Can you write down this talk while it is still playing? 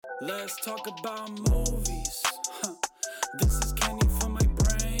Let's talk about movies. This is candy for my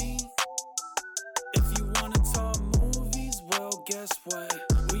brain. If you wanna talk movies, well, guess what?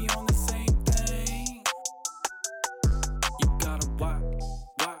 We on the same thing. You gotta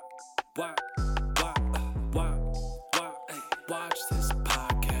watch this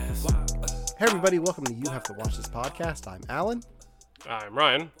podcast. Hey everybody, welcome to You Have to Watch This Podcast. I'm Alan. I'm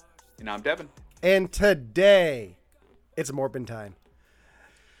Ryan. And I'm Devin. And today, it's Morbin time.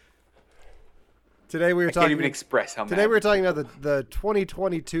 Today we were talking. Can't even express how. Today we were talking about the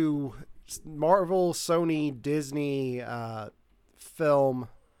 2022 Marvel, Sony, Disney film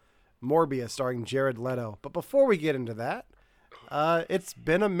Morbius, starring Jared Leto. But before we get into that, it's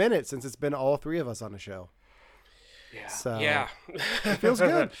been a minute since it's been all three of us on the show. Yeah. So Yeah. it feels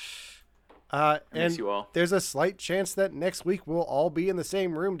good. I And miss you all. there's a slight chance that next week we'll all be in the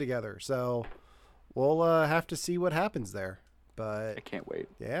same room together. So we'll have to see what happens there. But I can't wait.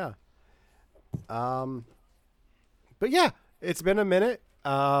 yeah. But yeah, it's been a minute.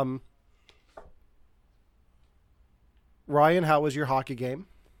 Ryan, how was your hockey game?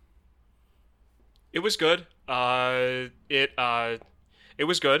 It was good. It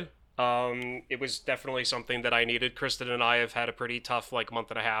was good. It was definitely something that I needed. Kristen and I have had a pretty tough month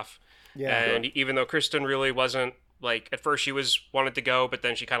and a half. Yeah. And even though Kristen really wasn't at first she wanted to go, but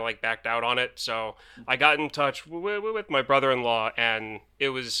then she kind of backed out on it. So I got in touch with my brother-in-law, and it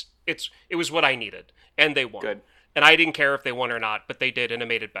was what I needed, and they won. Good. And I didn't care if they won or not, but they did, and it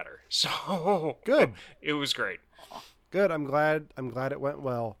made it better. So Good. It was great. Good. I'm glad it went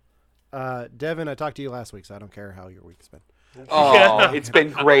well. Devin, I talked to you last week, so I don't care how your week's been. Oh, it's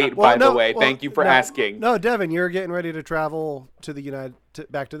been great. By the way, thank you for asking. No, Devin, you're getting ready to travel to the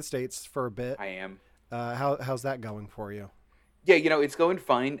back to the States for a bit. I am. How's that going for you? Yeah, it's going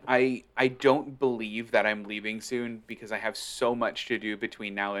fine. I don't believe that I'm leaving soon because I have so much to do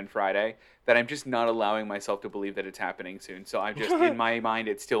between now and Friday that I'm just not allowing myself to believe that it's happening soon. So I'm just, in my mind,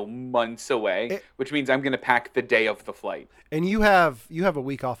 it's still months away, which means I'm going to pack the day of the flight. And you have a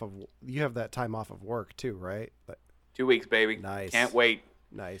week off of, you have that time off of work too, right? 2 weeks, baby. Nice. Can't wait.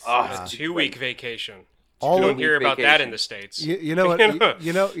 Nice. Oh, It's a 2-week vacation. All You of- don't hear about that vacation. in the States. You know what?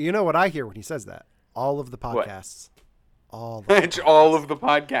 You know what I hear when he says that. All of the podcasts. All. The It's all of the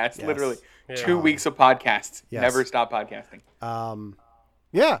podcasts, Yes. literally. Yeah. 2 weeks of podcasts. Yes. Never stop podcasting.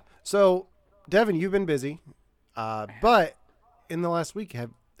 Yeah. So, Devin, you've been busy, but in the last week,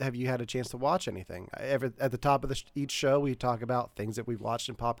 have you had a chance to watch anything? At the top of each show, we talk about things that we've watched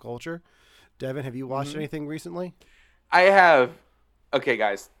in pop culture. Devin, have you watched anything recently? I have. Okay,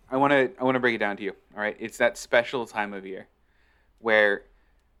 guys, I want to break it down to you. All right, it's that special time of year where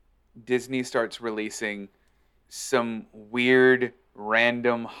Disney starts releasing some weird,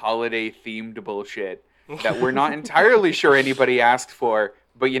 random holiday-themed bullshit that we're not entirely sure anybody asked for,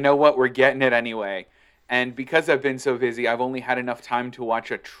 but you know what? We're getting it anyway. And because I've been so busy, I've only had enough time to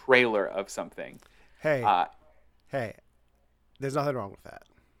watch a trailer of something. Hey, there's nothing wrong with that.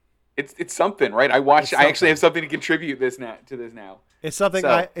 It's something, right? I actually have something to contribute to this now. It's something.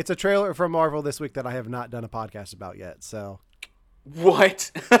 So- It's a trailer from Marvel this week that I have not done a podcast about yet. So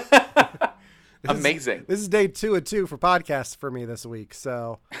What? Amazing. this is day 2 of 2 for podcasts for me this week.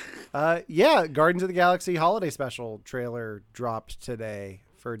 So, yeah, Guardians of the Galaxy holiday special trailer dropped today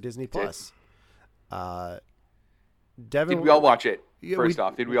for Disney Plus. Devin, Did we all watch it? Yeah, First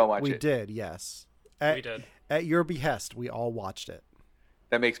off, did we all watch we it? did, yes. We did. At your behest, we all watched it.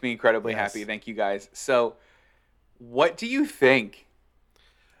 That makes me incredibly Yes. happy. Thank you, guys. So, what do you think?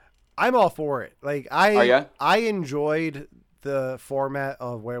 I'm all for it. Are ya? I enjoyed the format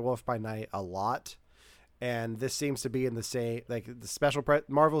of Werewolf by Night a lot, and this seems to be in the same, the special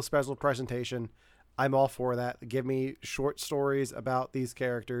Marvel special presentation. I'm all for that. Give me short stories about these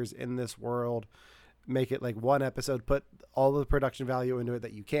characters in this world. Make it one episode. Put all the production value into it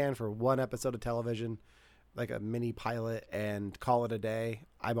that you can for one episode of television, like a mini pilot, and call it a day.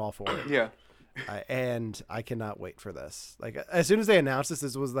 I'm all for it. Yeah. And I cannot wait for this. As soon as they announced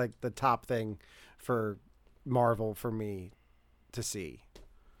this was the top thing for Marvel for me to see.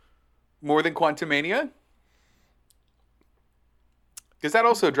 More than Quantumania? Because that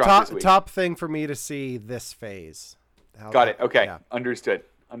also dropped this week. Top thing for me to see this phase. Got it. Okay. Yeah. Understood.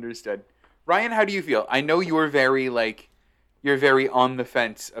 Ryan, how do you feel? I know you're very on the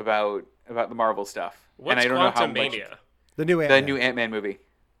fence about the Marvel stuff. What's and I don't know how much. Quantumania? The new The new Ant-Man movie.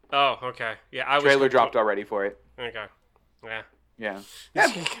 Oh, okay. Yeah, I was Trailer dropped already for it. Okay. Yeah. Yeah.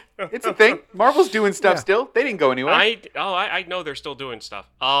 It's a thing. Marvel's doing stuff still. They didn't go anywhere. I know they're still doing stuff.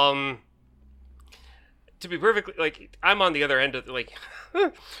 to be perfectly like, I'm on the other end of like,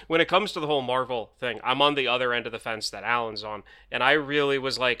 when it comes to the whole Marvel thing, I'm on the other end of the fence that Alan's on, and I really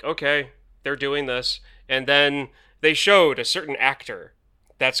was like, okay, they're doing this, and then they showed a certain actor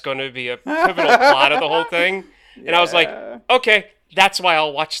that's going to be a pivotal plot of the whole thing, and I was like, okay, that's why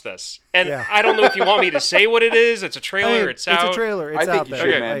I'll watch this. And Yeah. I don't know if you want me to say what it is. It's a trailer. Hey, it's out. It's a trailer. It's I think out you there. should,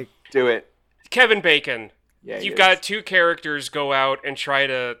 Okay. man. Like, Do it. Kevin Bacon. Yeah, You've got two characters go out and try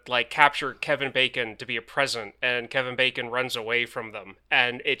to like capture Kevin Bacon to be a present, and Kevin Bacon runs away from them,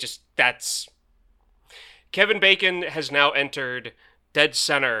 and that's Kevin Bacon has now entered dead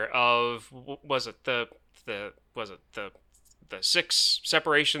center of the 6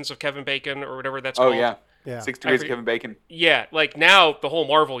 separations of Kevin Bacon or whatever that's called. yeah. yeah. 6 degrees of Kevin Bacon. Yeah, like now the whole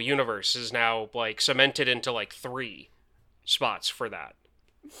Marvel universe is now like cemented into like 3 spots for that.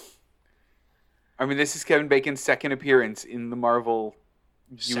 I mean, this is Kevin Bacon's second appearance in the Marvel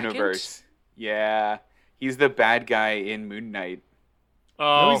universe. Yeah. He's the bad guy in Moon Knight.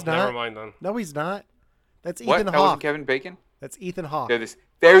 Oh, he's not. never mind then. No, he's not. That's What? Ethan That wasn't Hawke. Kevin Bacon? That's Ethan Hawke.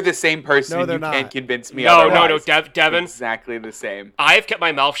 They're the same person. No, they're you not. can't convince me No, otherwise. Devin. Exactly the same. I've kept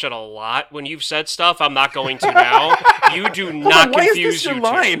my mouth shut a lot when you've said stuff. I'm not going to now. You do not Why is confuse this your you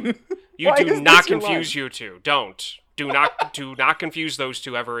line? two. You Why do is not this your confuse line? you two. Don't. Do not confuse those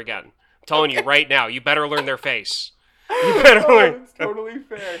two ever again. I'm telling you right now. You better learn their face. You better Oh, learn. it's totally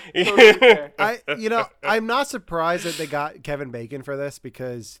fair. Totally fair. I'm not surprised that they got Kevin Bacon for this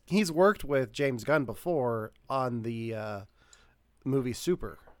because he's worked with James Gunn before on the movie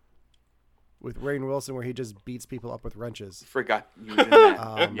Super with Rainn Wilson, where he just beats people up with wrenches. Forgot you was in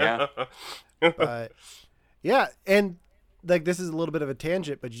that. Yeah. But yeah, and like this is a little bit of a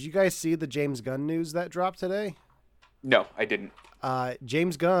tangent, but did you guys see the James Gunn news that dropped today? No, I didn't.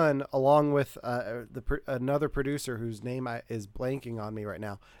 James Gunn, along with another producer whose name is blanking on me right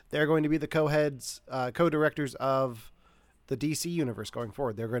now, they're going to be the co-directors of the DC universe going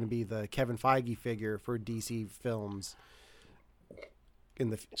forward. They're going to be the Kevin Feige figure for DC films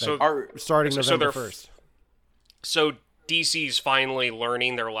starting November 1st. So DC's finally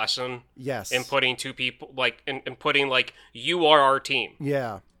learning their lesson. Yes. And putting two people and putting like, you are our team.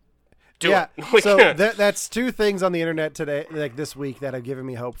 Yeah. Do yeah. it. So that's 2 things on the internet today, like this week, that have given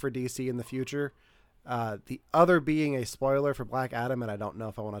me hope for DC in the future. The other being a spoiler for Black Adam, and I don't know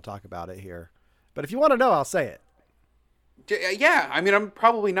if I want to talk about it here. But if you want to know, I'll say it. Yeah, I mean, I'm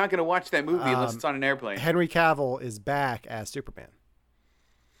probably not going to watch that movie unless it's on an airplane. Henry Cavill is back as Superman.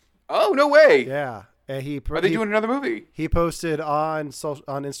 Oh, no way. Yeah. And Are they doing another movie? He posted on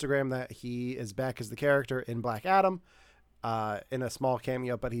Instagram that he is back as the character in Black Adam in a small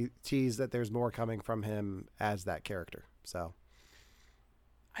cameo, but he teased that there's more coming from him as that character. So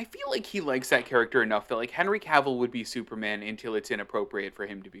I feel like he likes that character enough that like Henry Cavill would be Superman until it's inappropriate for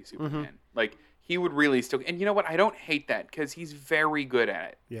him to be Superman. Mm-hmm. Like he would really still, and you know what? I don't hate that because he's very good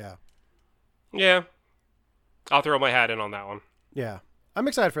at it. yeah. Yeah. I'll throw my hat in on that one. Yeah. I'm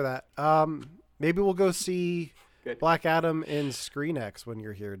excited for that. Maybe we'll go see Good. Black Adam in ScreenX when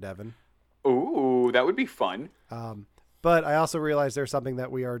you're here, Devin. Ooh, that would be fun. But I also realize there's something that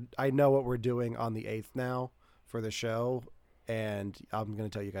I know what we're doing on the 8th now for the show, and I'm going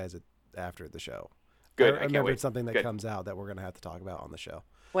to tell you guys it after the show. Good. I I can't remembered wait. something that Good. comes out that we're going to have to talk about on the show.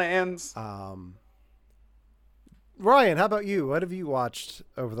 Plans. Ryan, how about you? What have you watched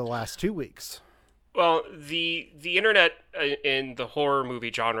over the last 2 weeks? Well, the internet in the horror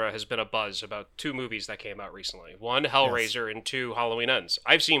movie genre has been a buzz about 2 movies that came out recently. 1, Hellraiser, and 2, Halloween Ends.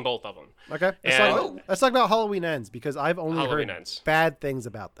 I've seen both of them. Okay. Let's talk about Halloween Ends because I've only Halloween heard Ends. bad things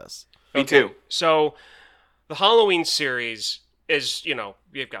about this. Me too. So, the Halloween series is,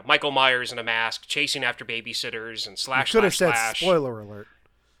 you've got Michael Myers in a mask chasing after babysitters and You could have said spoiler alert.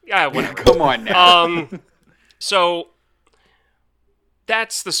 Yeah, whatever. Come on now. So,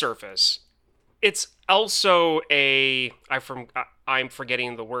 that's the surface. It's also I'm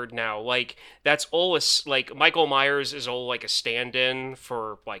forgetting the word now. Like, that's all like Michael Myers is all like a stand-in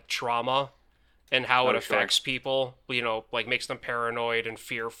for like trauma and how it affects people, like makes them paranoid and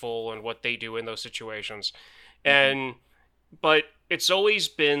fearful and what they do in those situations. But it's always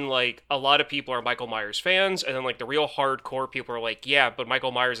been like a lot of people are Michael Myers fans, and then like the real hardcore people are like, yeah, but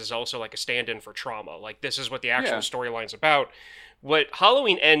Michael Myers is also like a stand-in for trauma. Like, this is what the actual storyline's about. What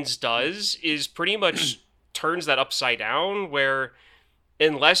Halloween Ends does is pretty much turns that upside down, where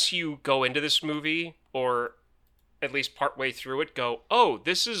unless you go into this movie, or at least partway through it, go, oh,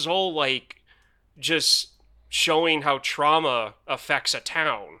 this is all like just showing how trauma affects a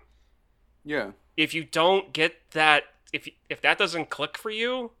town. Yeah. If you don't get that, if that doesn't click for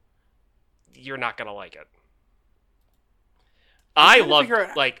you, you're not going to like it. I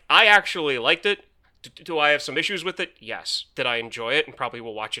actually liked it. Do I have some issues with it? Yes. Did I enjoy it and probably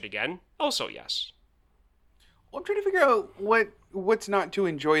will watch it again? Also, yes. Well, I'm trying to figure out what's not to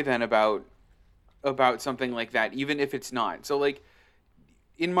enjoy then about something like that, even if it's not. So, like,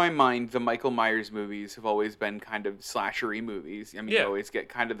 in my mind, the Michael Myers movies have always been kind of slashery movies. I mean, you always get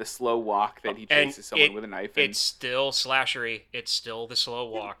kind of the slow walk that he chases someone with a knife. And it's still slashery. It's still the slow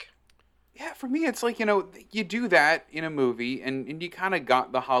walk. Yeah, for me, it's like, you do that in a movie, and you kind of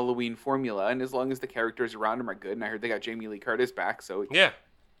got the Halloween formula, and as long as the characters around him are good, and I heard they got Jamie Lee Curtis back, so it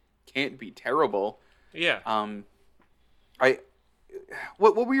can't be terrible. Yeah.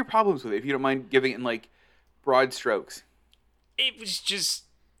 What were your problems with it, if you don't mind giving it in, like, broad strokes? It was just...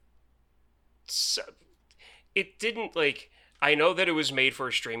 it didn't, like... I know that it was made for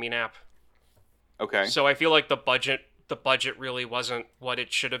a streaming app. Okay. So I feel like the budget really wasn't what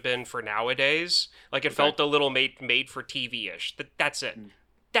it should have been for nowadays. Like, it felt a little made for TV-ish. That's it.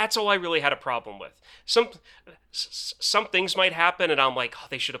 That's all I really had a problem with. Some things might happen, and I'm like, oh,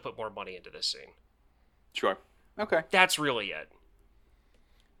 they should have put more money into this scene. Sure. Okay. That's really it.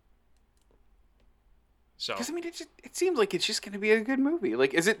 So, because I mean, it seems like it's just going to be a good movie.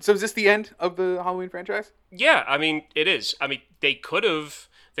 Like, is this the end of the Halloween franchise? Yeah, I mean, it is. I mean, they could have.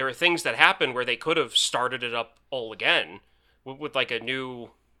 There are things that happen where they could have started it up all again with like a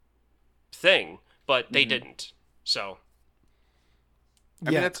new thing, but they didn't. So, I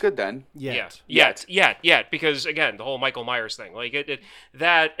mean, that's good then. Yet. Because again, the whole Michael Myers thing, like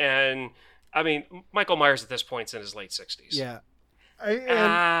that, and I mean, Michael Myers at this point's in his late 60s. Yeah.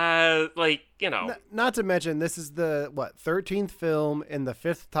 Like, Not to mention, this is the 13th film in the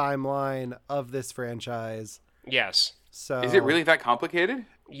 5th timeline of this franchise. Yes. So is it really that complicated?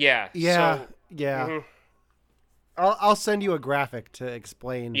 Yeah. Yeah. So, yeah. Mm-hmm. I'll send you a graphic to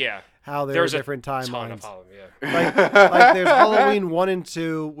explain. How there's different timelines. Like there's Halloween 1 and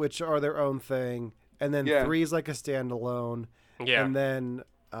 2, which are their own thing, and then 3 is like a standalone. Yeah. And then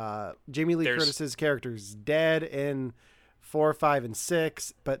Jamie Lee Curtis's character's dead in 4, 5, and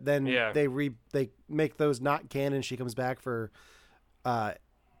 6, but then they make those not canon. She comes back for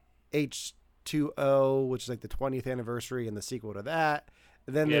H2O, which is like the 20th anniversary, and the sequel to that.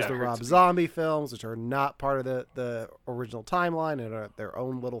 And then there's the Rob Zombie films, which are not part of the original timeline and are their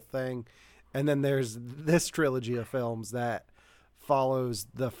own little thing. And then there's this trilogy of films that follows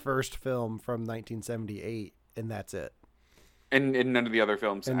the first film from 1978, and that's it. And none of the other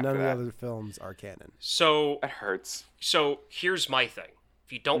films and after none of that. the other films are canon. So that hurts. So here's my thing.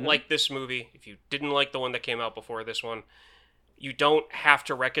 If you don't like this movie, if you didn't like the one that came out before this one, you don't have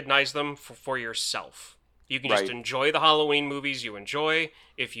to recognize them for yourself. You can just enjoy the Halloween movies you enjoy.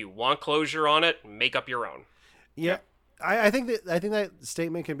 If you want closure on it, make up your own. Yeah. I think that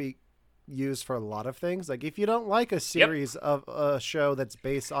statement can be used for a lot of things. Like, if you don't like a series of a show that's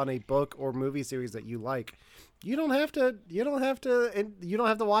based on a book or movie series that you like, you don't have to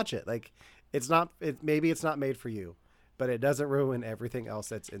watch it. Like, maybe it's not made for you, but it doesn't ruin everything else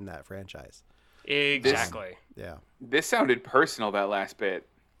that's in that franchise. Exactly. This sounded personal, that last bit.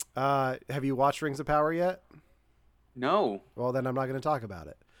 Have you watched Rings of Power yet? No. Well, then I'm not going to talk about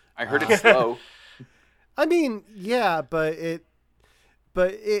it. I heard it's slow. I mean, yeah, but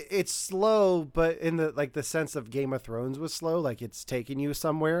it's slow, but in the sense of Game of Thrones was slow, like it's taking you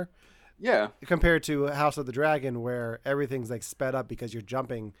somewhere. Yeah. Compared to House of the Dragon, where everything's like sped up because you're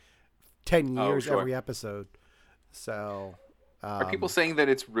jumping 10 years every episode. So, are people saying that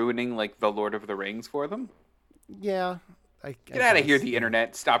it's ruining like the Lord of the Rings for them? Yeah. Get out of here, the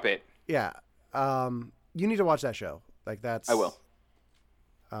internet. Stop it. Yeah. You need to watch that show. Like, that's... I will.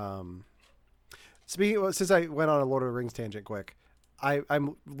 Since I went on a Lord of the Rings tangent quick,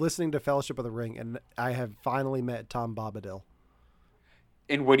 I'm listening to Fellowship of the Ring, and I have finally met Tom Bombadil.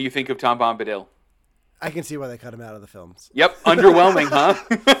 And what do you think of Tom Bombadil? I can see why they cut him out of the films. Yep, underwhelming, huh?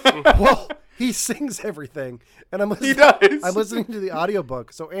 Well, he sings everything, and he does. I'm listening to the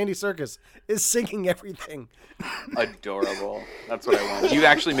audiobook, so Andy Serkis is singing everything. Adorable. That's what I want. You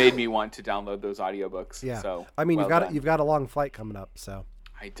actually made me want to download those audiobooks. Yeah. So I mean, you've got a long flight coming up, so.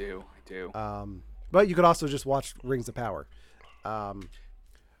 I do. But you could also just watch Rings of Power.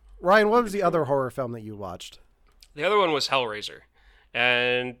 Ryan, what was the other horror film that you watched? The other one was Hellraiser.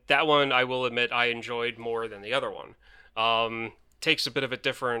 And that one, I will admit, I enjoyed more than the other one. Takes a bit of a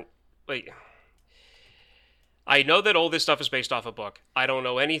different... I know that all this stuff is based off a book. I don't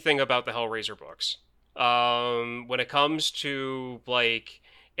know anything about the Hellraiser books. When it comes to, like,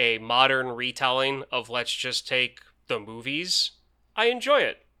 a modern retelling of let's just take the movies, I enjoy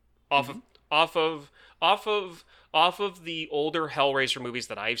it. Off of the older Hellraiser movies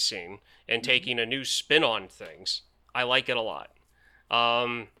that I've seen and taking a new spin on things, I like it a lot.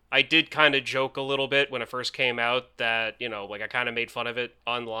 I did kind of joke a little bit when it first came out that, like I kind of made fun of it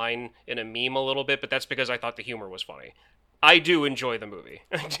online in a meme a little bit, but that's because I thought the humor was funny. I do enjoy the movie.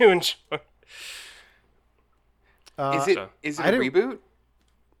 I do enjoy. Is it a reboot?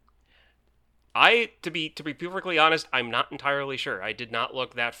 To be perfectly honest, I'm not entirely sure. I did not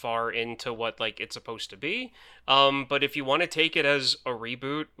look that far into what like it's supposed to be. But if you want to take it as a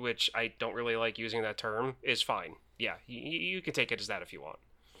reboot, which I don't really like using that term, is fine. Yeah, you can take it as that if you want.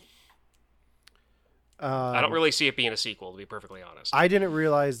 I don't really see it being a sequel, to be perfectly honest. I didn't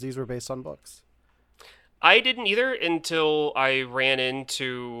realize these were based on books. I didn't either until I ran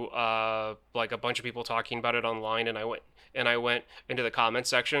into like a bunch of people talking about it online, and I went into the comment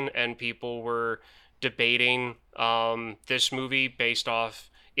section, and people were debating this movie based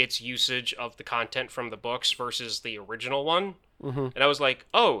off its usage of the content from the books versus the original one. Mm-hmm. And I was like,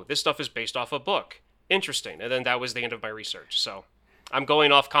 oh, this stuff is based off a book. Interesting. And then that was the end of my research. So I'm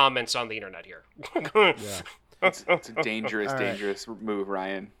going off comments on the internet here. Yeah. It's a dangerous move,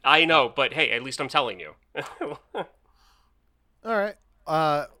 Ryan. I know, but hey, at least I'm telling you. All right.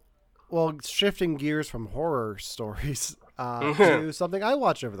 Well, shifting gears from horror stories to something I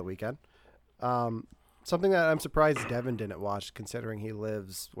watched over the weekend. Something that I'm surprised Devin didn't watch, considering he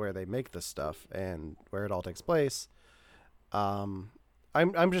lives where they make this stuff and where it all takes place. I'm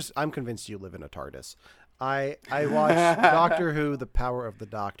convinced you live in a TARDIS. I watched Doctor Who: The Power of the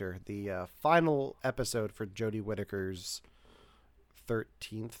Doctor, the final episode for Jodie Whittaker's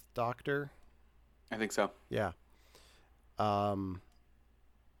 13th Doctor. I think so. Yeah.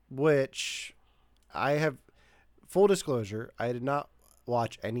 Which I have, full disclosure, I did not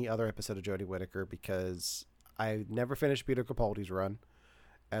watch any other episode of Jodie Whittaker because I never finished Peter Capaldi's run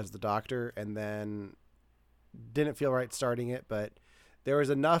as the Doctor, and then didn't feel right starting it, but there was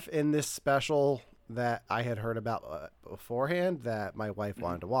enough in this special that I had heard about beforehand that my wife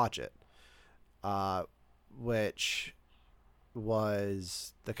wanted to watch it, which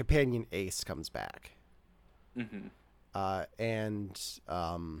was the companion Ace comes back. Mm-hmm. And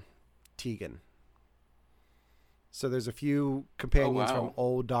Tegan. So there's a few companions from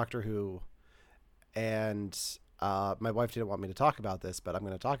old Doctor Who, and my wife didn't want me to talk about this, but I'm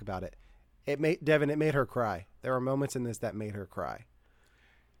going to talk about it. It made her cry. There are moments in this that made her cry.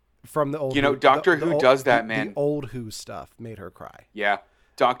 From the old, Doctor Who does that, man. The old Who stuff made her cry. Yeah,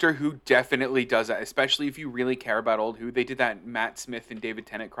 Doctor Who definitely does that, especially if you really care about old Who. They did that Matt Smith and David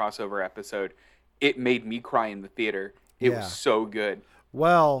Tennant crossover episode. It made me cry in the theater. It was so good.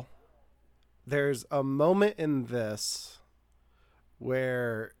 Well, there's a moment in this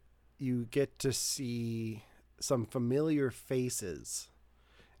where you get to see some familiar faces,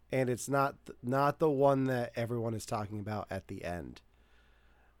 and it's not the one that everyone is talking about at the end.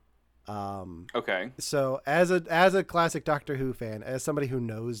 Okay. So as a classic Doctor Who fan, as somebody who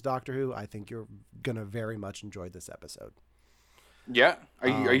knows Doctor Who, I think you're gonna very much enjoy this episode. Yeah. Are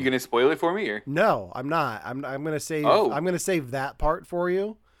you gonna spoil it for me, or? No, I'm not. I'm gonna save. Oh. I'm gonna save that part for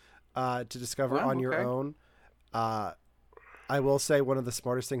you to discover on your own. I will say one of the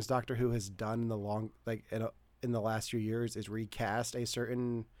smartest things Doctor Who has done in the last few years is recast a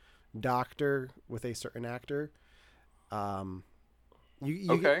certain Doctor with a certain actor. But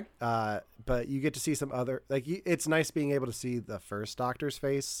you get to see some other, it's nice being able to see the first Doctor's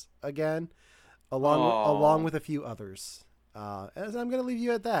face again, along with a few others. As I'm going to leave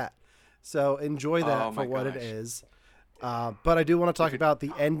you at that. So enjoy that for what it is. But I do want to talk about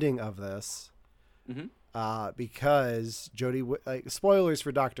the ending of this. Mm-hmm. Because Jodie, spoilers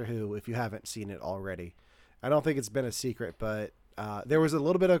for Doctor Who if you haven't seen it already. I don't think it's been a secret, but there was a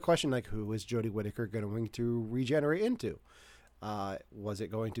little bit of a question who is Jodie Whittaker going to regenerate into? Was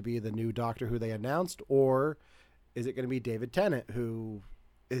it going to be the new Doctor Who they announced, or is it going to be David Tennant, who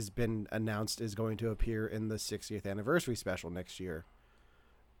has been announced is going to appear in the 60th anniversary special next year?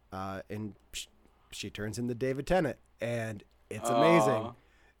 And she turns into David Tennant, and it's amazing.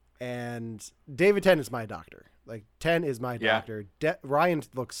 And David Tennant is my Doctor. 10 is my Doctor. Ryan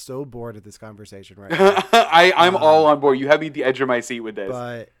looks so bored at this conversation right now. I'm all on board. You have me at the edge of my seat with this.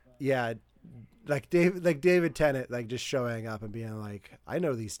 But yeah, David Tennant, just showing up and being like, I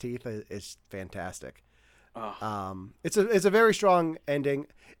know these teeth is fantastic. It's a very strong ending.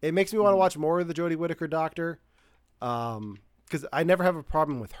 It makes me want to watch more of the Jodie Whittaker Doctor. Because I never have a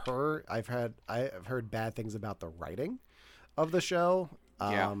problem with her. I've heard bad things about the writing of the show.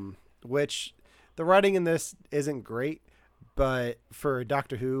 Which the writing in this isn't great, but for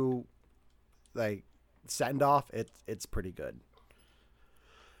Doctor Who, send off, it's pretty good.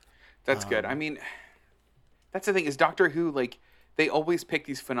 That's good. I mean, that's the thing is Doctor Who, they always pick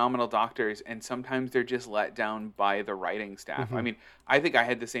these phenomenal doctors, and sometimes they're just let down by the writing staff. I mean, I think I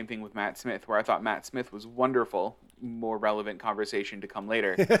had the same thing with Matt Smith, where I thought Matt Smith was wonderful. More relevant conversation to come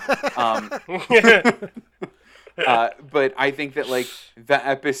later. But I think that, like, the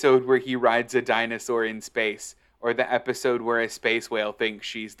episode where he rides a dinosaur in space, or the episode where a space whale thinks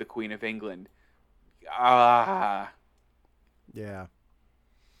she's the Queen of England. Yeah.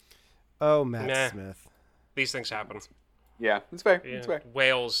 Oh, Matt Nah. Smith. These things happen. Yeah, it's fair. Yeah. It's fair.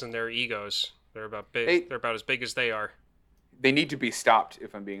 Whales and their egos. They're about big. Hey. They're about as big as they are. They need to be stopped,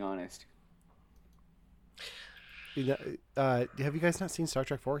 if I'm being honest. Have you guys not seen Star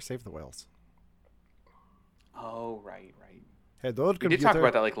Trek 4, Save the Whales? Oh, right. Hello, We did talk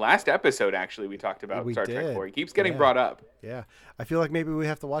about that, like, last episode, actually, we talked about We Star Trek did. 4. It keeps getting Yeah. brought up. Yeah. I feel like maybe we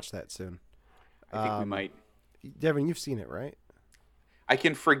have to watch that soon. I think we might. Devin, you've seen it, right? I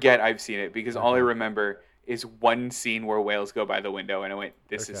can forget I've seen it, because all I remember is one scene where whales go by the window, and I went,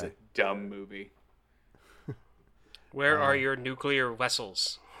 this is a Okay. dumb movie. Where are your nuclear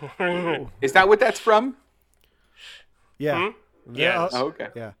vessels? Is that what that's from? Yeah. Yes. Oh, okay.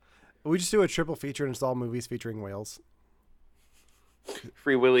 Yeah. We just do a triple feature and it's all movies featuring whales.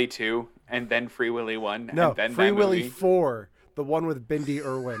 Free Willy 2, and then Free Willy 1, No, and then Free that Willy movie. 4, the one with Bindi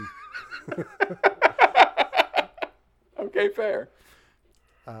Irwin. Okay, fair.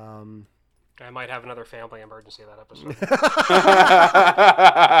 I might have another family emergency that episode.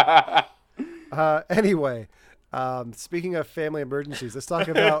 Anyway, speaking of family emergencies, let's talk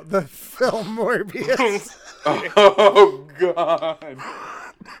about the film Morbius. Oh, God.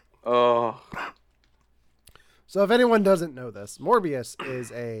 Oh. So if anyone doesn't know this, Morbius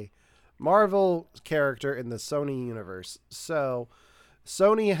is a Marvel character in the Sony universe. So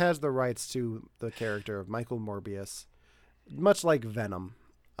Sony has the rights to the character of Michael Morbius, much like Venom.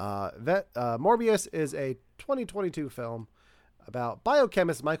 Morbius is a 2022 film about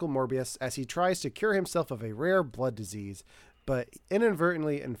biochemist Michael Morbius as he tries to cure himself of a rare blood disease, but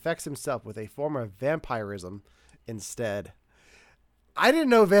inadvertently infects himself with a form of vampirism instead. I didn't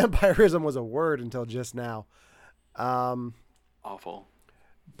know vampirism was a word until just now. Awful.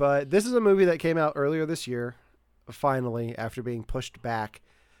 But this is a movie that came out earlier this year, finally, after being pushed back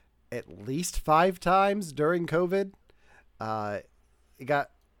at least 5 times during COVID. It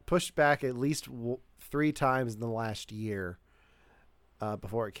got pushed back at least 3 times in the last year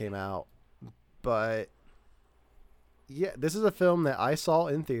before it came out. But yeah, this is a film that I saw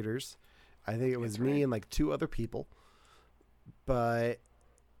in theaters. I think it was That's me right. and like 2 other people. But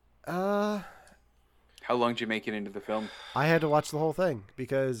How long did you make it into the film? I had to watch the whole thing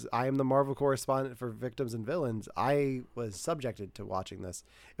because I am the Marvel correspondent for Victims and Villains. I was subjected to watching this.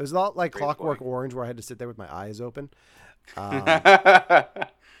 It was not like Great Clockwork boy. Orange where I had to sit there with my eyes open.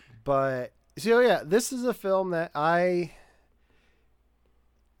 But so yeah, this is a film that I'm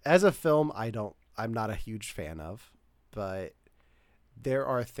not a huge fan of, but there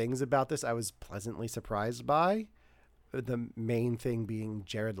are things about this I was pleasantly surprised by. The main thing being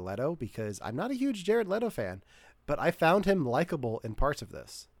Jared Leto, because I'm not a huge Jared Leto fan, but I found him likable in parts of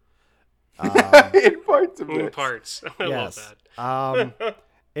this. In parts of In it. parts. I love Yes. that.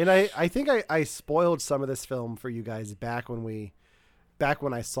 And I think I spoiled some of this film for you guys back when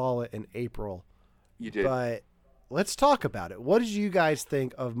I saw it in April. You did. But let's talk about it. What did you guys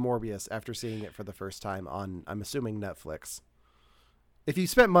think of Morbius after seeing it for the first time on, I'm assuming, Netflix? If you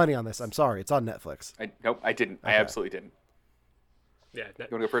spent money on this, I'm sorry, it's on Netflix. Nope, I didn't. I Okay. absolutely didn't. Yeah, You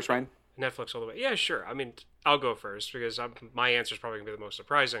want to go first, Ryan? Netflix all the way. Yeah, sure. I mean, I'll go first because my answer is probably gonna be the most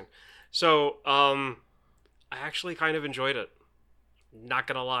surprising. So, I actually kind of enjoyed it. Not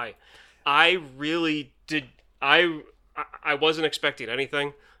gonna lie, I really did. I wasn't expecting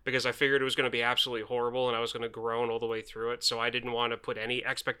anything because I figured it was gonna be absolutely horrible and I was gonna groan all the way through it. So I didn't want to put any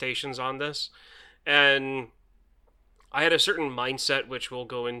expectations on this, and I had a certain mindset, which we'll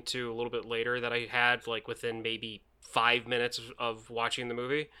go into a little bit later, that I had like within maybe 5 minutes of watching the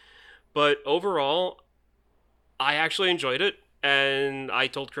movie. But overall, I actually enjoyed it. And I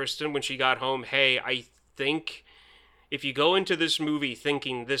told Kristen when she got home, hey, I think if you go into this movie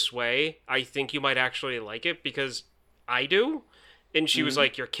thinking this way, I think you might actually like it because I do. And she was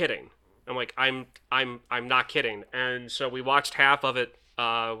like, you're kidding. I'm like, I'm not kidding. And so we watched half of it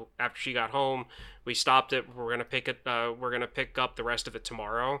after she got home. We stopped it. We're gonna pick it. We're gonna pick up the rest of it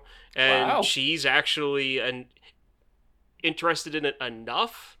tomorrow. And Wow. she's actually interested in it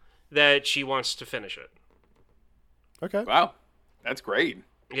enough that she wants to finish it. Okay. Wow. That's great.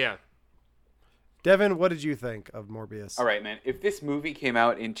 Yeah. Devin, what did you think of Morbius? All right, man. If this movie came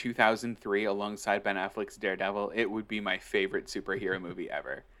out in 2003 alongside Ben Affleck's Daredevil, it would be my favorite superhero movie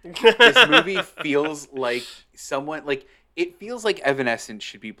ever. This movie feels like someone, like, it feels like Evanescence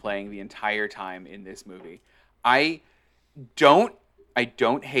should be playing the entire time in this movie. I don't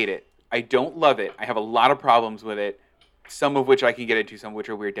hate it. I don't love it. I have a lot of problems with it. Some of which I can get into, some of which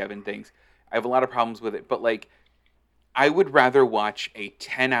are weird Devin things. I have a lot of problems with it, but like, I would rather watch a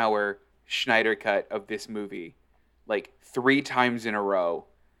 10-hour Schneider cut of this movie like 3 times in a row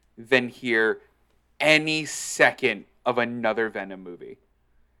than hear any second of another Venom movie.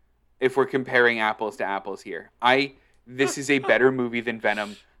 If we're comparing apples to apples here. This is a better movie than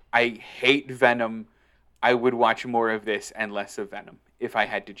Venom. I hate Venom. I would watch more of this and less of Venom if I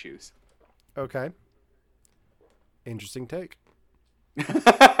had to choose. Okay. Interesting take.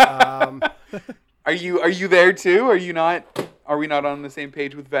 Are you there too? Are you not? Are we not on the same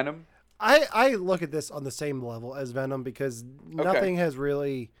page with Venom? I look at this on the same level as Venom because nothing has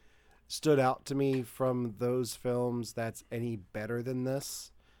really stood out to me from those films that's any better than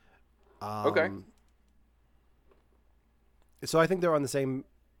this. Okay. So I think they're on the same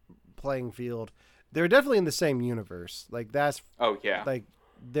playing field. They're definitely in the same universe. Like that's. Oh yeah. Like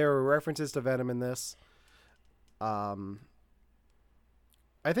there are references to Venom in this. I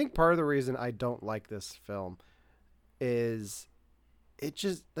think part of the reason I don't like this film is it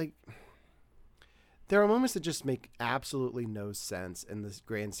just like there are moments that just make absolutely no sense in this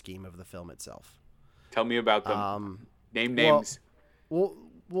grand scheme of the film itself. Tell me about them. Name names.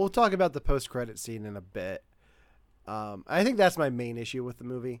 We'll talk about the post-credit scene in a bit. I think that's my main issue with the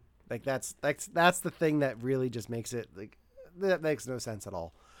movie. Like that's the thing that really just makes it like that makes no sense at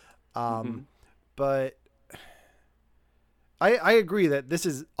all. But I agree that this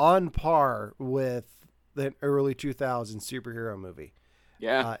is on par with the early 2000s superhero movie.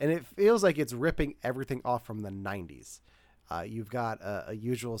 Yeah. And it feels like it's ripping everything off from the 90s. You've got a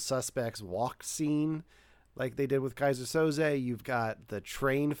Usual Suspects walk scene like they did with Kaiser Soze. You've got the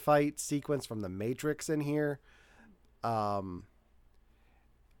train fight sequence from The Matrix in here.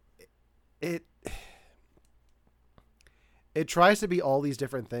 It tries to be all these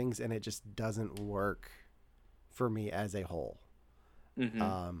different things, and it just doesn't work for me as a whole.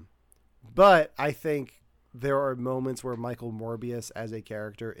 But I think there are moments where Michael Morbius as a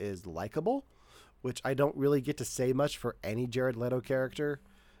character is likable, which I don't really get to say much for any Jared Leto character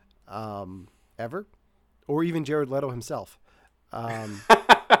ever, or even Jared Leto himself.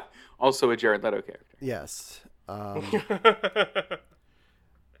 Also a Jared Leto character. Yes. You're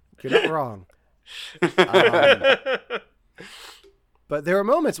not wrong. But there are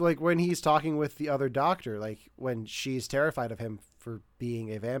moments like when he's talking with the other doctor, like when she's terrified of him for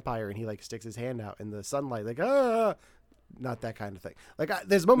being a vampire and he like sticks his hand out in the sunlight, like, not that kind of thing. Like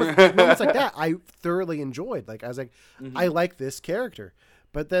there's moments like that I thoroughly enjoyed. Like I was like, I like this character,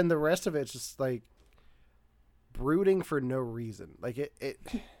 but then the rest of it's just like brooding for no reason. Like it.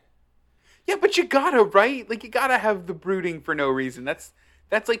 Yeah, but you gotta, right? Like you gotta have the brooding for no reason. That's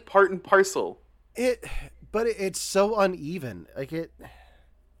like part and parcel. But it's so uneven. Like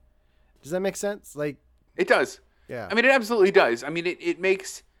does that make sense? Like it does. Yeah. I mean, it absolutely does. I mean, it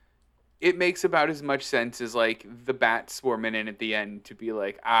makes about as much sense as like the bat swarming in at the end to be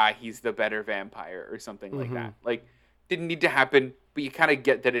like, he's the better vampire or something like that. Like, didn't need to happen, but you kind of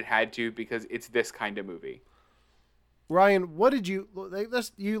get that it had to because it's this kind of movie. Ryan, what did you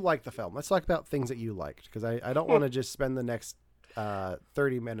like the film? Let's talk about things that you liked because I don't want to just spend the next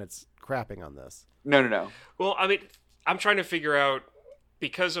 30 minutes crapping on this. No. Well, I mean, I'm trying to figure out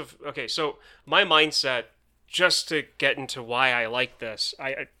so my mindset, just to get into why I like this,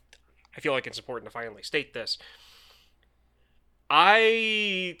 I feel like it's important to finally state this.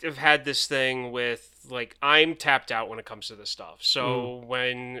 I have had this thing with like I'm tapped out when it comes to this stuff. So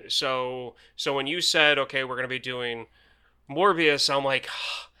when you said, okay, we're gonna be doing Morbius, I'm like,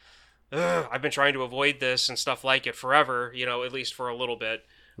 I've been trying to avoid this and stuff like it forever, at least for a little bit.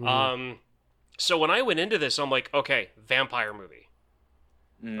 So when I went into this, I'm like, okay, vampire movie.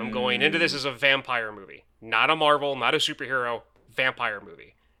 I'm going into this as a vampire movie, not a Marvel, not a superhero, vampire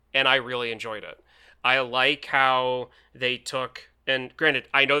movie. And I really enjoyed it. I like how they took, and granted,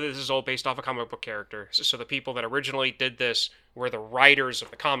 I know that this is all based off a comic book character. So the people that originally did this were the writers of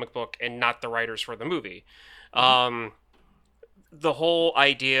the comic book and not the writers for the movie. The whole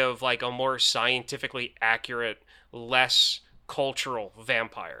idea of like a more scientifically accurate, less cultural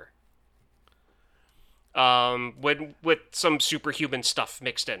vampire. With some superhuman stuff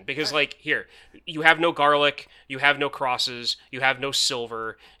mixed in, because like here you have no garlic, you have no crosses, you have no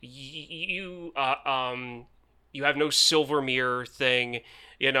silver, you have no silver mirror thing,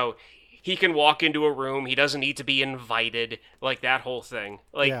 he can walk into a room, he doesn't need to be invited, like that whole thing,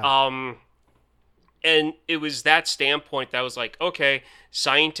 like and it was that standpoint that was like, okay,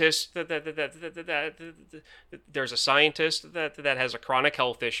 scientist there's a scientist that has a chronic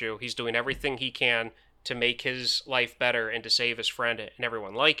health issue. He's doing everything he can to make his life better and to save his friend and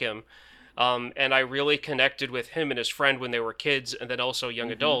everyone like him. And I really connected with him and his friend when they were kids, and then also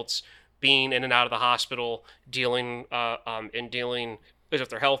young adults being in and out of the hospital, dealing with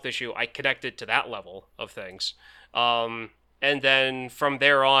their health issue. I connected to that level of things. And then from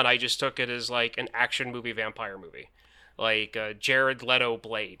there on, I just took it as like an action movie, vampire movie, like a Jared Leto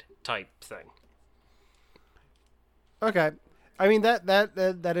Blade type thing. Okay, I mean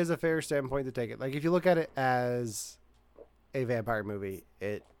that is a fair standpoint to take it. Like if you look at it as a vampire movie,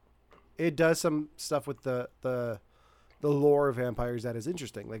 it does some stuff with the lore of vampires that is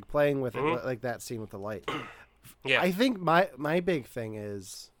interesting, like playing with it, like that scene with the light. Yeah, I think my big thing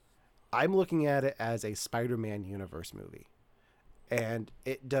is I'm looking at it as a Spider-Man universe movie. And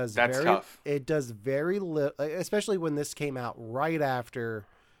it does tough. It does very little, especially when this came out right after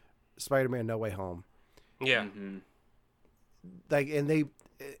Spider-Man No Way Home. Yeah. Like,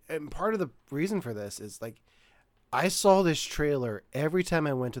 and part of the reason for this is like, I saw this trailer every time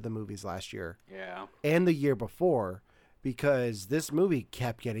I went to the movies last year. Yeah. And the year before, because this movie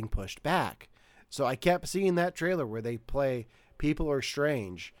kept getting pushed back. So I kept seeing that trailer where they play People Are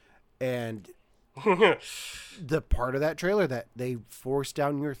Strange, and the part of that trailer that they force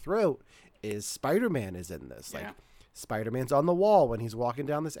down your throat is Spider-Man is in this. Like Spider-Man's on the wall when he's walking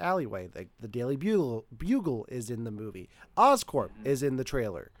down this alleyway. Like the Daily Bugle is in the movie. Oscorp is in the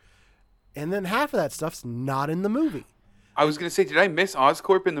trailer. And then half of that stuff's not in the movie. I was going to say, did I miss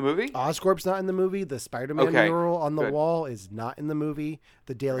Oscorp in the movie? Oscorp's not in the movie. The Spider-Man mural on the wall is not in the movie.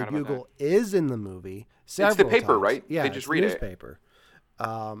 The Daily Bugle is in the movie. It's the paper, times. right? Yeah, they just read newspaper.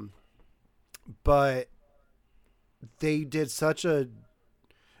 But they did such a,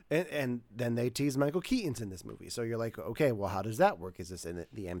 and then they tease Michael Keaton's in this movie. So you're like, okay, well, how does that work? Is this in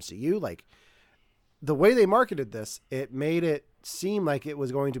the MCU? Like the way they marketed this, it made it seem like it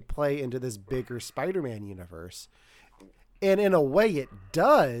was going to play into this bigger Spider-Man universe. And in a way it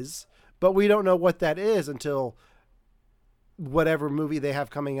does, but we don't know what that is until whatever movie they have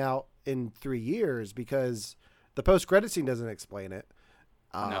coming out in 3 years, because the post-credit scene doesn't explain it.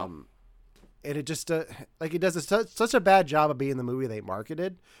 No. And it just like it does such a bad job of being the movie they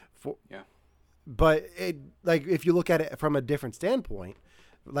marketed for. Yeah. But it, like if you look at it from a different standpoint,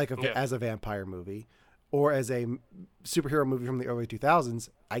 like as a vampire movie or as a superhero movie from the early 2000s,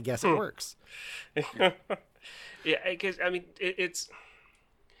 I guess it works. Yeah, because I mean it's.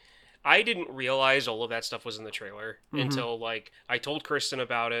 I didn't realize all of that stuff was in the trailer until like I told Kristen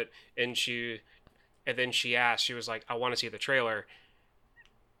about it, and then she asked. She was like, "I want to see the trailer."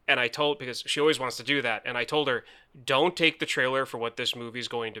 And I told, because she always wants to do that, and I told her, don't take the trailer for what this movie is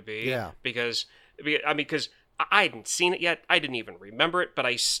going to be. Yeah. Because I hadn't seen it yet. I didn't even remember it, but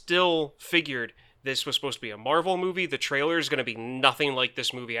I still figured this was supposed to be a Marvel movie. The trailer is going to be nothing like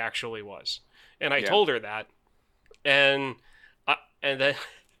this movie actually was. And I told her that. And then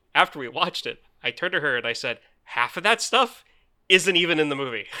after we watched it, I turned to her and I said, half of that stuff isn't even in the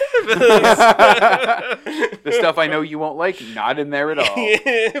movie. The stuff I know you won't like, not in there at all.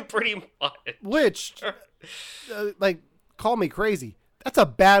 Pretty much. Which, like, call me crazy. That's a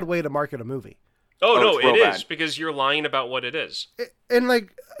bad way to market a movie. Oh no, it is, because you're lying about what it is. And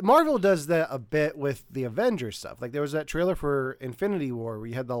like Marvel does that a bit with the Avengers stuff. Like there was that trailer for Infinity War where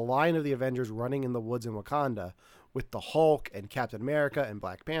you had the line of the Avengers running in the woods in Wakanda with the Hulk and Captain America and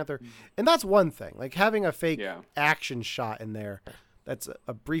Black Panther. And that's one thing. Like having a fake action shot in there that's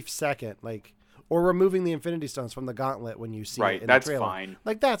a brief second, like, or removing the Infinity Stones from the gauntlet when you see it in the trailer. Fine.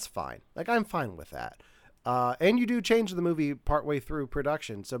 Like that's fine. Like I'm fine with that. And you do change the movie partway through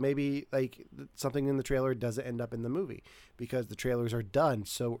production. So maybe like something in the trailer doesn't end up in the movie because the trailers are done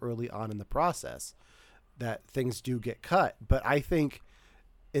so early on in the process that things do get cut. But I think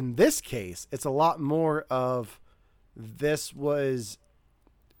in this case, it's a lot more of this was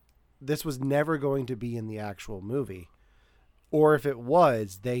never going to be in the actual movie. Or if it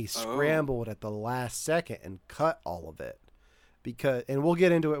was, they scrambled at the last second and cut all of it. And we'll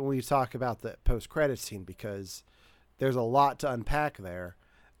get into it when we talk about the post-credit scene, because there's a lot to unpack there,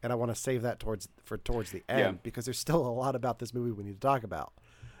 and I want to save that towards the end because there's still a lot about this movie we need to talk about.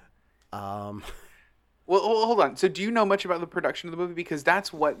 Well, hold on. So do you know much about the production of the movie? Because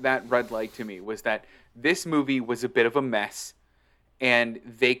that's what that read like to me, was that this movie was a bit of a mess, and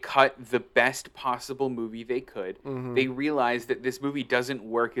they cut the best possible movie they could. Mm-hmm. They realized that this movie doesn't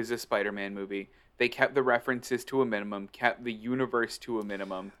work as a Spider-Man movie. They kept the references to a minimum, kept the universe to a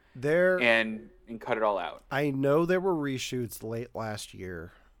minimum, and cut it all out. I know there were reshoots late last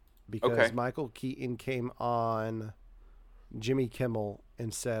year because Okay. Michael Keaton came on Jimmy Kimmel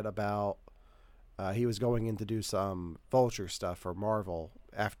and said about he was going in to do some Vulture stuff for Marvel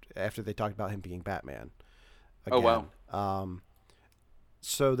after they talked about him being Batman. Again. Oh, wow.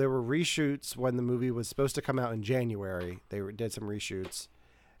 So there were reshoots when the movie was supposed to come out in January. Did some reshoots,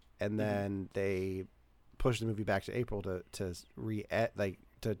 and then they pushed the movie back to April to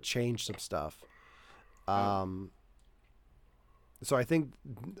to change some stuff. So I think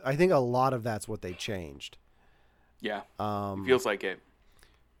a lot of that's what they changed. Yeah. It feels like it.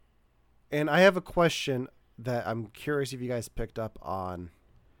 And I have a question that I'm curious if you guys picked up on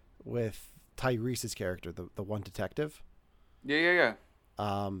with Tyrese's character, the one detective. Yeah.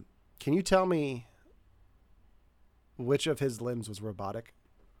 Can you tell me which of his limbs was robotic?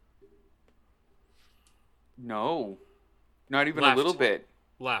 No. Not even Left. a little bit.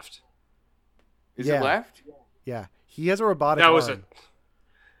 Left. Is Yeah. it left? Yeah, he has a robotic That arm. was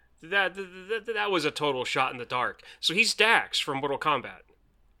that was a total shot in the dark. So he's Dax from Mortal Kombat.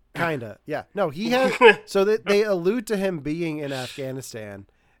 Kinda, yeah. No, he has. So they allude to him being in Afghanistan.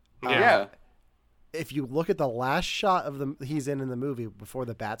 Yeah. If you look at the last shot of he's in the movie before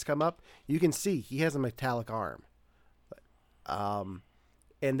the bats come up, you can see he has a metallic arm.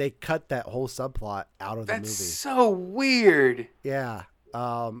 And they cut that whole subplot out of the That's movie. so weird. Yeah.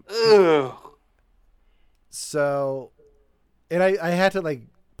 Ugh. So, and I had to like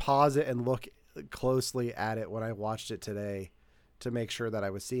pause it and look closely at it when I watched it today to make sure that I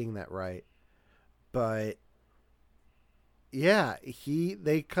was seeing that right. But yeah,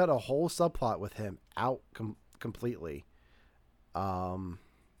 they cut a whole subplot with him out completely.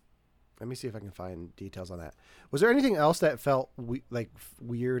 Let me see if I can find details on that. Was there anything else that felt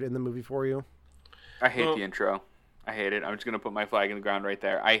weird in the movie for you? I hate the intro. I hate it. I'm just gonna put my flag in the ground right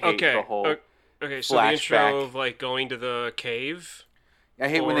there. I hate the whole. Okay, so the intro flashback. of like going to the cave. I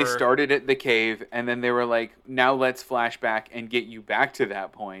hate when they Or- started at the cave and then they were like, "Now let's flashback and get you back to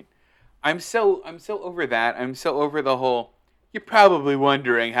that point." I'm so over that. I'm so over the whole. You're probably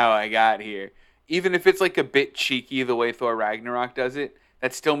wondering how I got here. Even if it's like a bit cheeky the way Thor Ragnarok does it,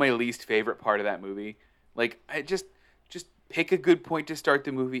 that's still my least favorite part of that movie. Like, I just pick a good point to start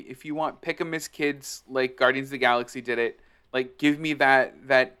the movie. If you want, pick a Miss Kids like Guardians of the Galaxy did it. Like, give me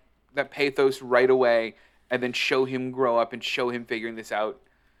that pathos right away, and then show him grow up and show him figuring this out.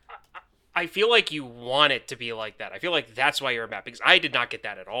 I feel like you want it to be like that. I feel like that's why you're mad, because I did not get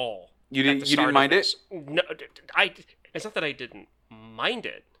that at all. You at didn't the you start didn't of mind it? this. No, it's not that I didn't mind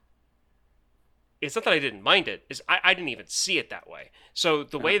it. It's not that I didn't mind it. I didn't even see it that way. So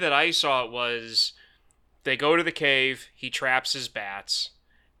the way that I saw it was, they go to the cave, he traps his bats,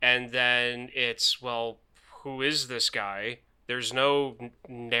 and then it's, well, who is this guy? There's no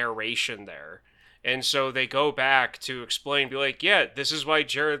narration there. And so they go back to explain, be like, yeah, this is why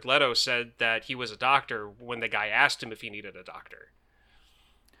Jared Leto said that he was a doctor when the guy asked him if he needed a doctor.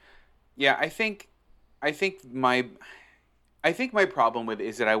 Yeah, I think my problem with it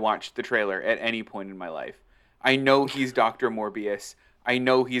is that I watched the trailer at any point in my life. I know he's Dr. Morbius. I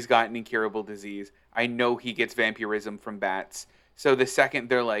know he's got an incurable disease. I know he gets vampirism from bats. So the second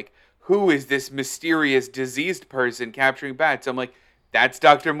they're like, who is this mysterious diseased person capturing bats? I'm like, that's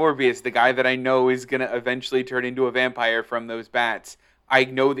Dr. Morbius, the guy that I know is going to eventually turn into a vampire from those bats. I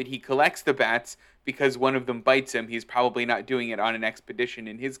know that he collects the bats because one of them bites him. He's probably not doing it on an expedition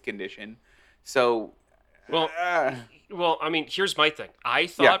in his condition. So, Well, I mean, here's my thing. I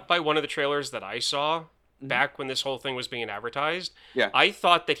thought by one of the trailers that I saw back when this whole thing was being advertised, I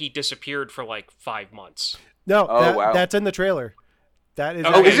thought that he disappeared for like 5 months. No, wow. that's in the trailer. That is.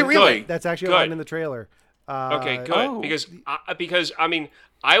 Oh, is it really? Good. That's actually Good. a line in the trailer. Okay, good. Oh. Because I mean,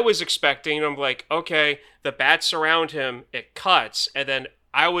 I was expecting, I'm like, okay, the bats surround him, it cuts, and then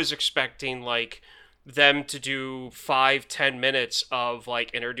I was expecting like them to do 5-10 minutes of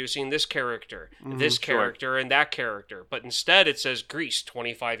like introducing this character, this character, and that character. But instead it says Greece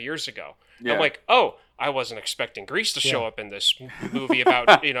 25 years ago. Yeah. I'm like, oh, I wasn't expecting Greece to show up in this movie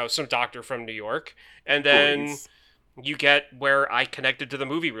about, some doctor from New York. And then Please. you get where I connected to the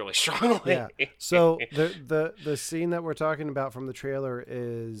movie really strongly. Yeah. So the scene that we're talking about from the trailer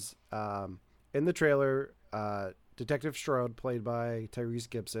is in the trailer. Detective Strode, played by Tyrese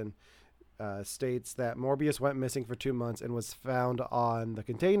Gibson, states that Morbius went missing for 2 months and was found on the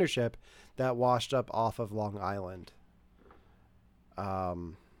container ship that washed up off of Long Island.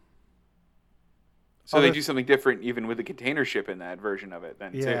 So they do something different even with the container ship in that version of it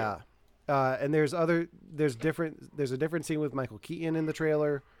then too. Yeah. And there's a different scene with Michael Keaton in the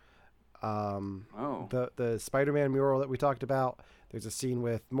trailer. The Spider-Man mural that we talked about. There's a scene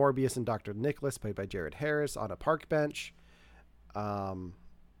with Morbius and Dr. Nicholas, played by Jared Harris, on a park bench.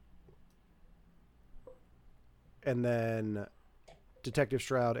 and then Detective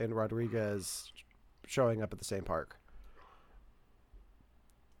Stroud and Rodriguez showing up at the same park.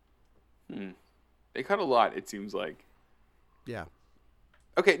 They cut a lot, it seems like. Yeah.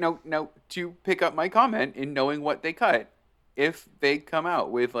 Okay, now to pick up my comment in knowing what they cut, if they come out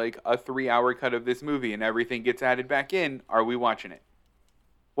with like a 3-hour cut of this movie and everything gets added back in, are we watching it?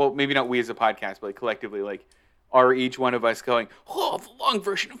 Well, maybe not we as a podcast, but like collectively, like, are each one of us going, oh, the long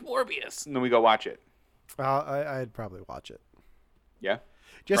version of Morbius, and then we go watch it? I'd probably watch it. Yeah,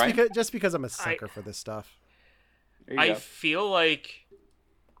 just because I'm a sucker for this stuff. I feel like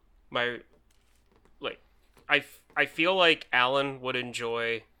I feel like Alan would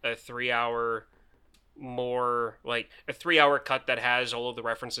enjoy a 3-hour a 3-hour cut that has all of the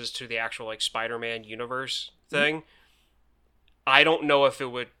references to the actual like Spider-Man universe thing. Mm-hmm. I don't know if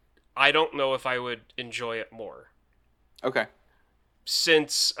I would enjoy it more. Okay.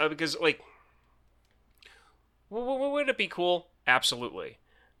 Since because like would it be cool? Absolutely.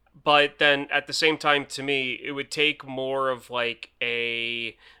 But then at the same time, to me, it would take more of like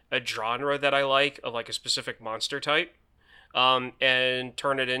a genre that I like, of like a specific monster type, and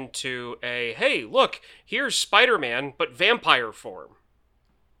turn it into a, hey, look, here's Spider-Man, but vampire form.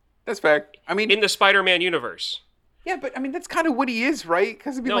 That's fair. I mean, in the Spider-Man universe. Yeah, but I mean, that's kind of what he is, right?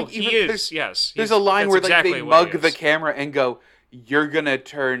 Because I mean, no, like, he is. Yes, there's a line where like they mug the camera and go, "You're gonna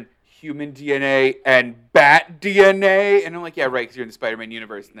turn human DNA and bat DNA," and I'm like, "Yeah, right," because you're in the Spider-Man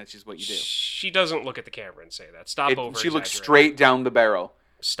universe, and that's just what you do. She doesn't look at the camera and say that. Stop over. She looks straight down the barrel.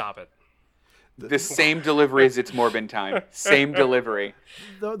 Stop it. The same delivery as it's Morbin time. Same delivery.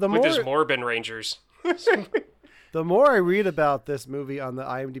 With his Morbin Rangers. The more I read about this movie on the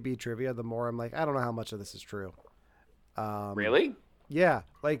IMDb trivia, the more I'm like, I don't know how much of this is true. Really? Yeah.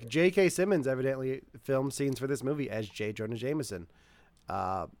 Like, J.K. Simmons evidently filmed scenes for this movie as J. Jonah Jameson.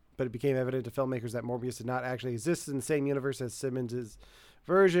 But it became evident to filmmakers that Morbius did not actually exist in the same universe as Simmons'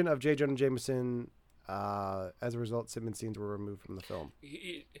 version of J. Jonah Jameson. As a result, Simmons' scenes were removed from the film.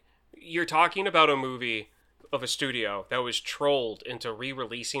 You're talking about a movie of a studio that was trolled into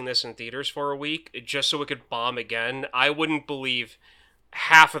re-releasing this in theaters for a week just so it could bomb again. I wouldn't believe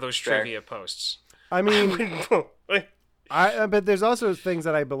half of those trivia posts. I mean, but there's also things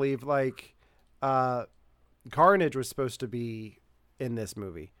that I believe, like Carnage was supposed to be in this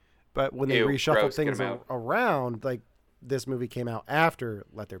movie, but when they reshuffled things around, like, this movie came out after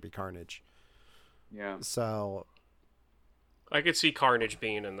Let There Be Carnage. Yeah. So I could see Carnage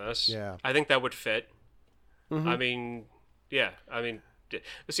being in this. Yeah. I think that would fit. Mm-hmm. I mean, yeah. I mean,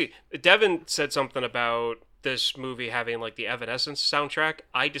 let's see. Devin said something about this movie having like the Evanescence soundtrack.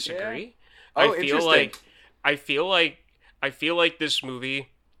 I disagree. Yeah. Oh, I feel like this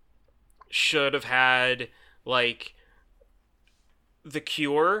movie should have had like The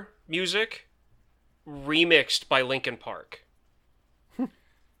Cure music remixed by Linkin Park.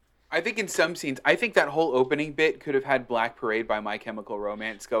 I think in some scenes, I think that whole opening bit could have had Black Parade by My Chemical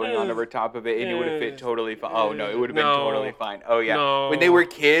Romance going on over top of it, and it would have fit totally fine. Oh, no, it would have been totally fine. Oh, yeah. No. When they were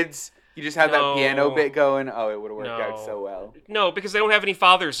kids, you just have that piano bit going. Oh, it would have worked out so well. No, because they don't have any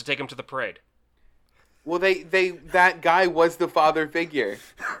fathers to take them to the parade. Well, that guy was the father figure.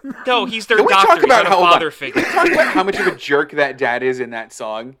 No, he's their doctor. He's not a father figure. Talk about how much of a jerk that dad is in that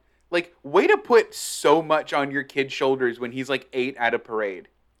song. Like, way to put so much on your kid's shoulders when he's like 8 at a parade.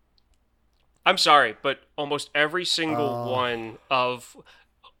 I'm sorry, but almost every single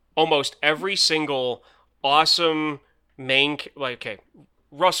awesome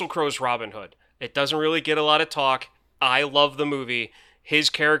Russell Crowe's Robin Hood. It doesn't really get a lot of talk. I love the movie. His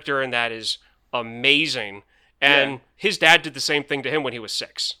character in that is amazing. And his dad did the same thing to him when he was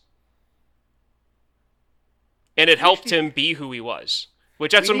 6. And it helped him be who he was.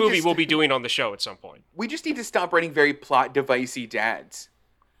 Which that's a movie we'll be doing on the show at some point. We just need to stop writing very plot devicey dads.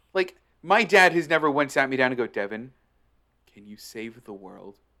 Like, my dad has never once sat me down and go, Devin, can you save the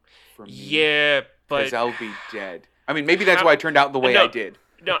world from me? Yeah, but... Because I'll be dead. I mean, maybe that's why I turned out the way I did.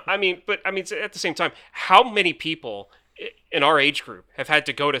 No, I mean, at the same time, how many people in our age group have had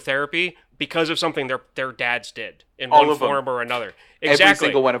to go to therapy because of something their dads did in one form or another? Exactly. Every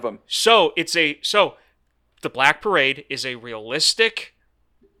single one of them. So the Black Parade is a realistic,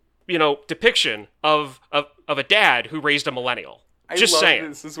 depiction of a dad who raised a millennial. Just saying.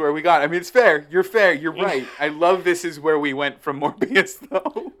 This is where we got. I mean, it's fair. You're fair. You're right. I love this is where we went from Morbius,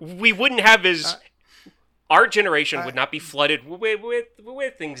 though. We wouldn't have our generation would not be flooded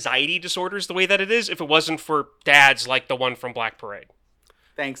with anxiety disorders the way that it is if it wasn't for dads like the one from Black Parade.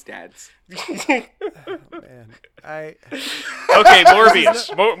 Thanks, dads. Man, Okay,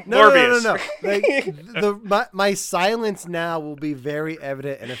 Morbius. Morbius. No. Like, my silence now will be very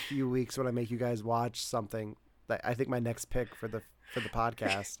evident in a few weeks when I make you guys watch something I think my next pick for the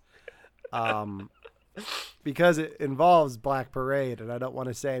podcast, because it involves Black Parade, and I don't want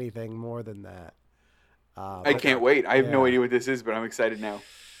to say anything more than that. I can't wait. I have no idea what this is, but I'm excited now.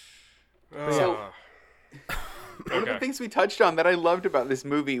 So, one of the things we touched on that I loved about this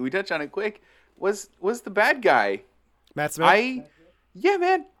movie, we touched on it quick, was the bad guy. Matt Smith? Yeah,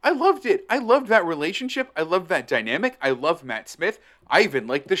 man. I loved it. I loved that relationship. I loved that dynamic. I love Matt Smith. I even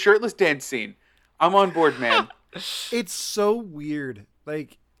liked the shirtless dance scene. I'm on board, man. It's so weird.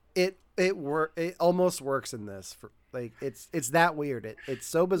 Like, it almost works in this. It's that weird. It's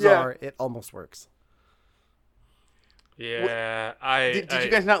so bizarre, it almost works. Yeah, Did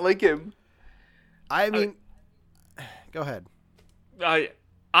you guys not like him? I mean, go ahead.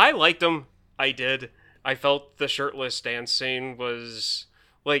 I liked him. I did. I felt the shirtless dance scene was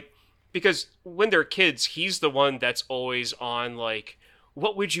like, because when they're kids, he's the one that's always on like,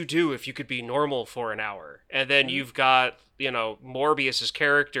 what would you do if you could be normal for an hour? And then you've got, Morbius's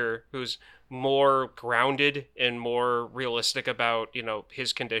character who's more grounded and more realistic about,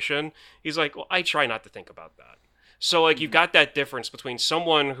 his condition. He's like, well, I try not to think about that. So like, you've got that difference between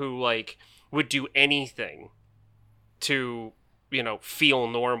someone who like would do anything to, feel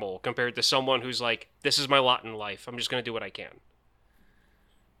normal compared to someone who's like, this is my lot in life. I'm just going to do what I can.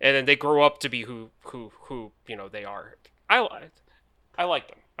 And then they grow up to be who they are. I like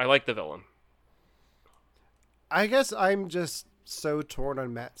them. I like the villain. I guess I'm just so torn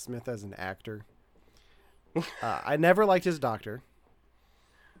on Matt Smith as an actor. I never liked his doctor.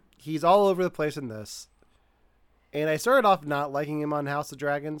 He's all over the place in this. And I started off not liking him on House of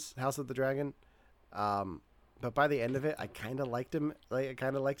the Dragon. But by the end of it, I kind of liked him. Like, I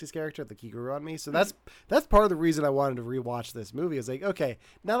kind of liked his character. Like, he grew on me. So that's part of the reason I wanted to rewatch this movie. Is like, okay,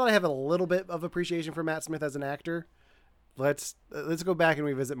 now that I have a little bit of appreciation for Matt Smith as an actor, let's go back and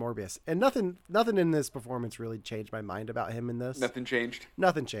revisit Morbius. And nothing in this performance really changed my mind about him in this. Nothing changed.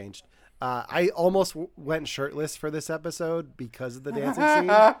 Nothing changed. I almost went shirtless for this episode because of the dancing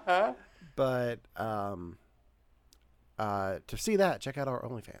scene. But to see that, check out our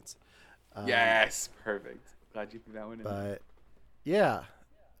OnlyFans. Yes, perfect. Glad you put that one in. But yeah,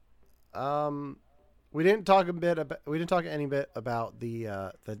 we didn't talk any bit about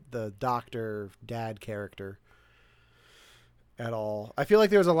the doctor dad character at all. I feel like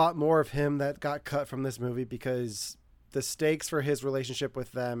there was a lot more of him that got cut from this movie because the stakes for his relationship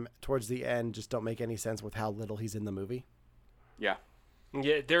with them towards the end just don't make any sense with how little he's in the movie. Yeah.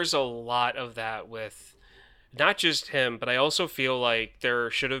 Yeah, there's a lot of that with not just him, but I also feel like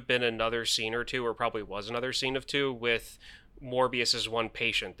there should have been another scene or two, or probably was another scene of two, with Morbius's one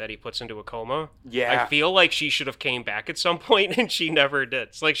patient that he puts into a coma. Yeah. I feel like she should have came back at some point, and she never did.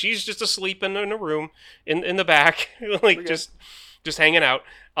 It's like she's just asleep in a room in the back, like just hanging out.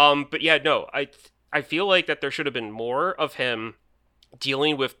 But yeah, no, I feel like that there should have been more of him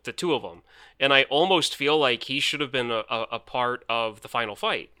dealing with the two of them, and I almost feel like he should have been a part of the final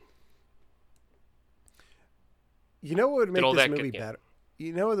fight. You know what would make this movie better?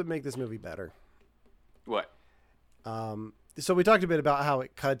 You know what would make this movie better? What? So we talked a bit about how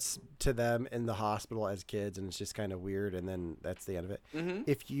it cuts to them in the hospital as kids, and it's just kind of weird, and then that's the end of it. Mm-hmm.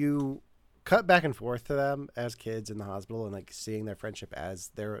 If you cut back and forth to them as kids in the hospital and like seeing their friendship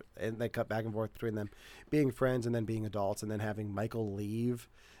and they cut back and forth between them being friends and then being adults, and then having Michael leave,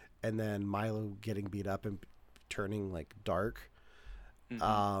 and then Milo getting beat up and turning like dark.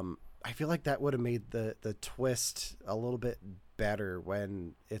 Mm-hmm. I feel like that would have made the twist a little bit better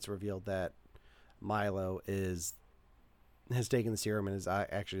when it's revealed that Milo has taken the serum and is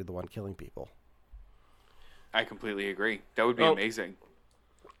actually the one killing people. I completely agree. That would be amazing.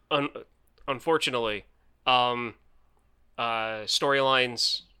 Unfortunately,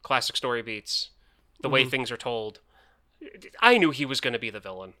 storylines, classic story beats, the way things are told, I knew he was going to be the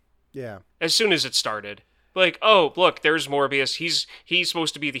villain. Yeah. As soon as it started. Like, oh, look, there's Morbius. He's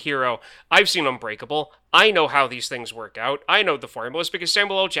supposed to be the hero. I've seen Unbreakable. I know how these things work out. I know the formulas because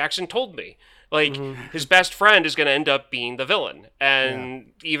Samuel L. Jackson told me. Like, his best friend is going to end up being the villain.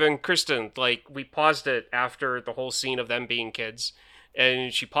 And even Kristen, like, we paused it after the whole scene of them being kids.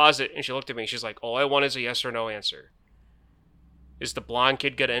 And she paused it and she looked at me. She's like, all I want is a yes or no answer. Is the blonde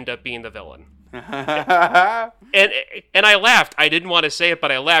kid going to end up being the villain? and I laughed. I didn't want to say it,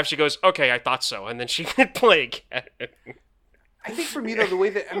 but I laughed. She goes, okay, I thought so. And then she could play again. I think for me, though, the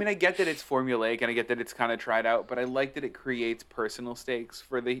way that, I get that it's formulaic and I get that it's kind of tried out, but I like that it creates personal stakes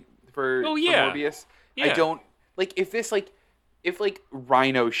for Morbius. Yeah. I don't, like, if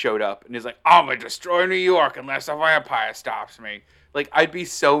Rhino showed up and is like, I'm going to destroy New York unless a vampire stops me. Like, I'd be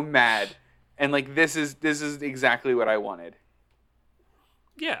so mad. And, like, this is exactly what I wanted.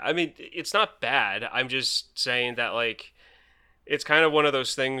 Yeah, I mean, it's not bad. I'm just saying that, like, it's kind of one of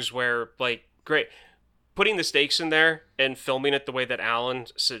those things where, like, great, putting the stakes in there and filming it the way that Alan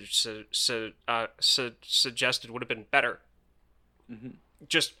suggested would have been better. Mm-hmm.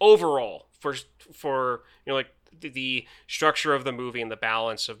 Just overall, for like, the structure of the movie and the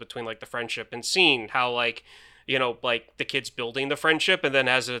balance of between, like, the friendship and seeing how, like, like, the kids building the friendship, and then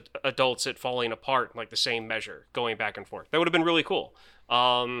as adults it falling apart, like, the same measure, going back and forth. That would have been really cool.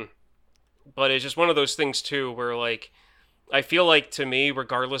 But it's just one of those things too, where, like, I feel like, to me,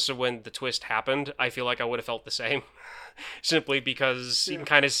 regardless of when the twist happened, I feel like I would have felt the same, simply because you can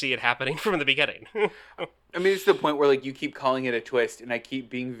kind of see it happening from the beginning. I mean, it's the point where, like, you keep calling it a twist, and I keep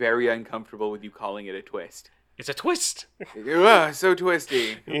being very uncomfortable with you calling it a twist. It's a twist. So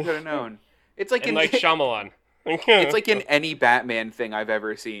twisty. Who could have known? It's like and like Shyamalan. It's like in any Batman thing I've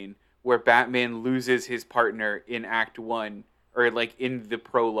ever seen, where Batman loses his partner in Act 1, or, like, in the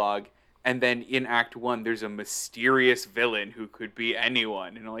prologue, and then in Act 1 there's a mysterious villain who could be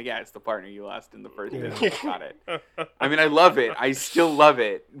anyone. And I'm like, yeah, it's the partner you lost in the first instance. Got it. I mean, I love it. I still love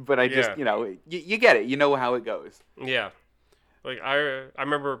it. But I just, you get it. You know how it goes. Yeah. Like, I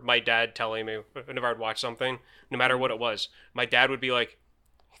remember my dad telling me, whenever I'd watch something, no matter what it was, my dad would be like,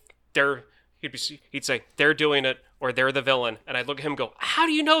 he'd say, they're doing it, or they're the villain. And I'd look at him and go, how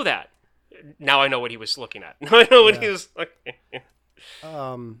do you know that? Now I know what he was looking at. Now I know what he was looking at.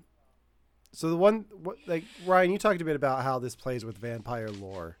 So the one, like, Ryan, you talked a bit about how this plays with vampire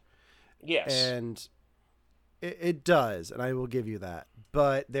lore. Yes. And it does, and I will give you that.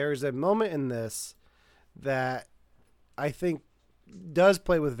 But there's a moment in this that I think does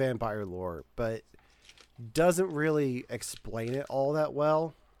play with vampire lore, but doesn't really explain it all that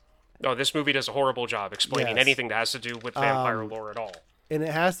well. No, this movie does a horrible job explaining anything that has to do with vampire lore at all. And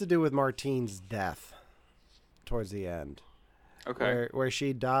it has to do with Martine's death towards the end. Okay. Where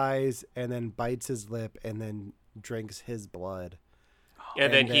she dies and then bites his lip and then drinks his blood.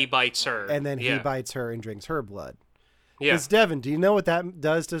 And then he bites her. And then he bites her and drinks her blood. Yeah. Because, Devin, do you know what that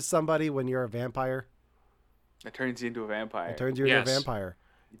does to somebody when you're a vampire? It turns you into a vampire. It turns you into a vampire.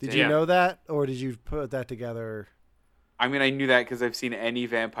 Did you know that, or did you put that together? I mean, I knew that because I've seen any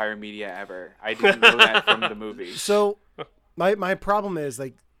vampire media ever. I didn't know that from the movie. So, my problem is,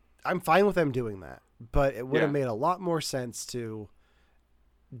 like, I'm fine with them doing that, but it would have made a lot more sense to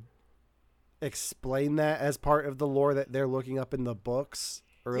explain that as part of the lore that they're looking up in the books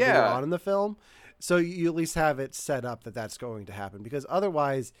earlier on in the film. So you at least have it set up that that's going to happen, because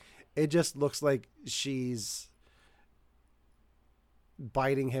otherwise it just looks like she's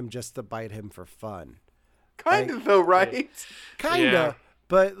biting him just to bite him for fun. Kind of though, right? Kind of. Yeah.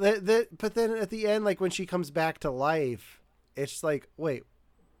 But then at the end, like when she comes back to life, it's like, wait,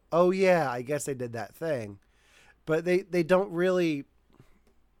 oh yeah, I guess they did that thing. But they don't really,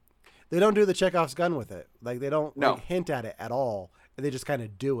 they don't do the Chekhov's gun with it. Like they don't like, hint at it at all. They just kind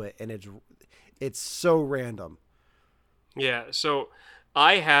of do it, and it's so random. Yeah. So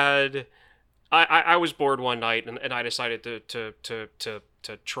I was bored one night, and I decided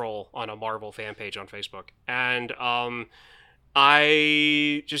to troll on a Marvel fan page on Facebook, and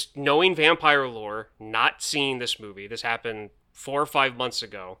I just, knowing vampire lore, not seeing this movie. This happened 4 or 5 months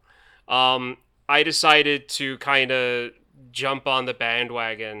ago. I decided to kind of jump on the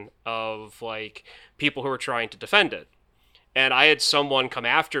bandwagon of like people who were trying to defend it. And I had someone come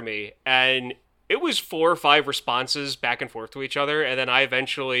after me, and it was 4 or 5 responses back and forth to each other. And then I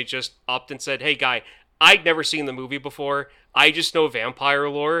eventually just upped and said, hey guy, I'd never seen the movie before. I just know vampire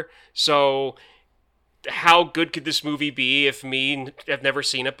lore. So how good could this movie be if me, I've never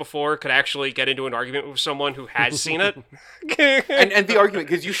seen it before, could actually get into an argument with someone who has seen it? and the argument,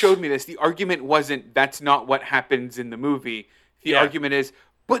 because you showed me this, the argument wasn't that's not what happens in the movie. The argument is,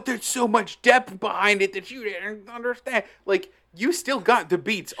 but there's so much depth behind it that you didn't understand. Like, you still got the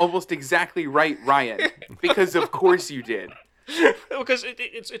beats almost exactly right, Ryan, because of course you did. Because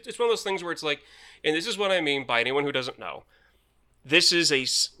it's one of those things where it's like, and this is what I mean by anyone who doesn't know, this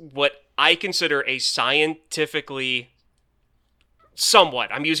is what I consider a scientifically, somewhat,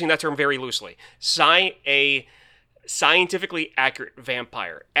 I'm using that term very loosely, a scientifically accurate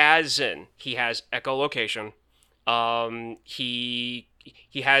vampire, as in he has echolocation, he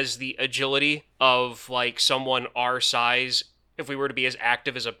has the agility of like someone our size. If we were to be as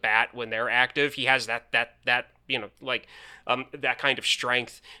active as a bat when they're active, he has that like that kind of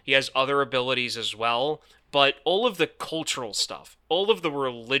strength. He has other abilities as well, but all of the cultural stuff, all of the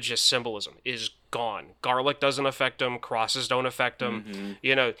religious symbolism is gone. Garlic doesn't affect him. Crosses don't affect him.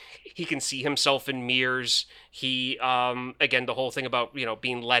 Mm-hmm. He can see himself in mirrors. He, again, the whole thing about,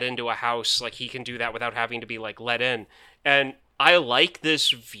 being let into a house, like he can do that without having to be like let in. And I like this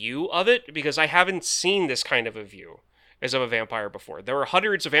view of it because I haven't seen this kind of a view as of a vampire before. There are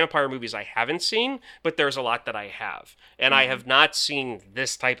hundreds of vampire movies I haven't seen, but there's a lot that I have. And I have not seen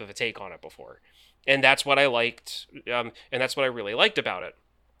this type of a take on it before. And that's what I liked, and that's what I really liked about it.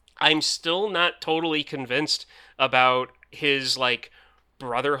 I'm still not totally convinced about his, like,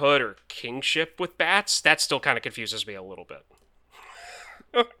 brotherhood or kingship with bats. That still kind of confuses me a little bit.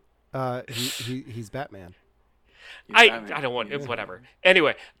 He's Batman. I don't want whatever.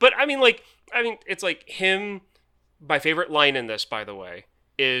 Anyway, but I mean, it's like him. My favorite line in this, by the way,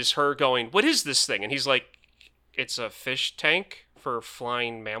 is her going, "What is this thing?" And he's like, "It's a fish tank for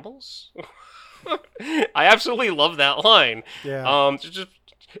flying mammals." I absolutely love that line. Yeah.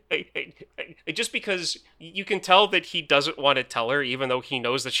 Just because you can tell that he doesn't want to tell her, even though he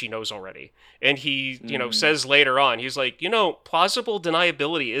knows that she knows already. And he, says later on, he's like, plausible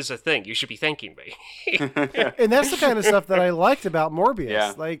deniability is a thing. You should be thanking me. And that's the kind of stuff that I liked about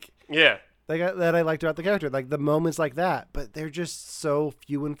Morbius. Yeah. Yeah. That I liked about the character, like the moments like that, but they're just so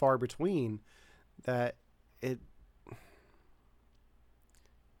few and far between that it.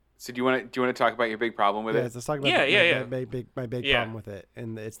 So do you want to talk about your big problem with it? Let's talk about my big problem with it,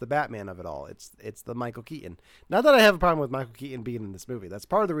 and it's the Batman of it all. It's the Michael Keaton. Not that I have a problem with Michael Keaton being in this movie. That's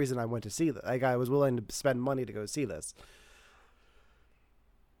part of the reason I went to see that. Like, I was willing to spend money to go see this.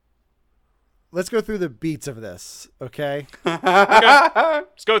 Let's go through the beats of this, okay?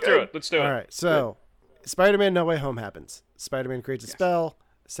 Let's go through it. Let's do it. All right, so Spider-Man No Way Home happens. Spider-Man creates a spell,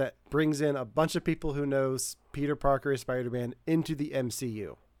 brings in a bunch of people who knows Peter Parker is Spider-Man into the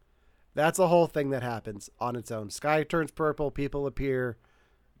MCU. That's a whole thing that happens on its own. Sky turns purple, people appear,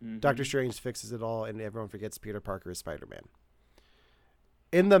 Doctor Strange fixes it all, and everyone forgets Peter Parker is Spider-Man.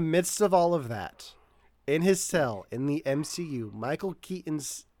 In the midst of all of that, in his cell in the MCU, Michael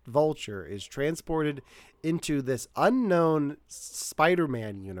Keaton's Vulture is transported into this unknown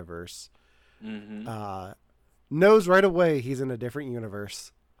Spider-Man universe. Knows right away he's in a different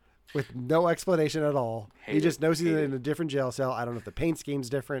universe with no explanation at all. He just knows he's in a different jail cell. I don't know if the paint scheme's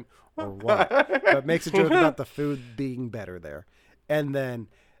different or what, but makes a joke about the food being better there. And then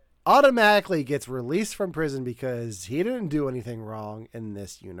automatically gets released from prison because he didn't do anything wrong in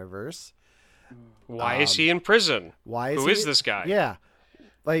this universe. Why is he in prison? Who is this guy? Yeah.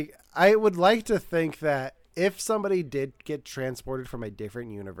 Like, I would like to think that if somebody did get transported from a different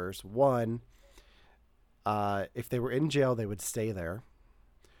universe, one, if they were in jail, they would stay there.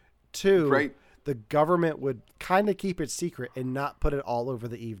 Two, the government would kind of keep it secret and not put it all over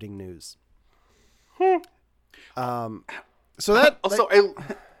the evening news. So that also,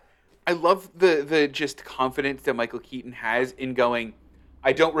 I love the just confidence that Michael Keaton has in going,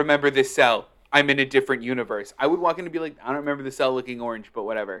 I don't remember this cell. I'm in a different universe. I would walk in and be like, I don't remember the cell looking orange, but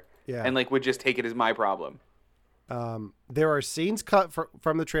whatever. Yeah. And would just take it as my problem. There are scenes cut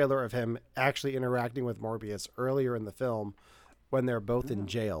from the trailer of him actually interacting with Morbius earlier in the film when they're both in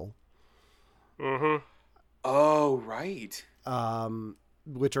jail. Mm-hmm. Oh, right.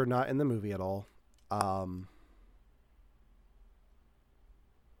 Which are not in the movie at all.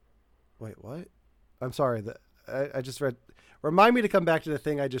 Wait, what? I'm sorry. I just read... Remind me to come back to the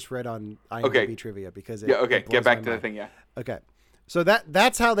thing I just read on IMDb Trivia because it get back to the thing, Okay. So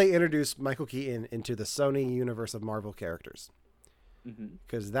that's how they introduced Michael Keaton into the Sony universe of Marvel characters.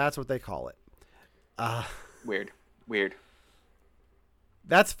 Because that's what they call it. Weird.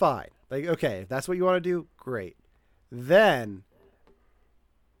 That's fine. Like, okay, if that's what you want to do, great. Then,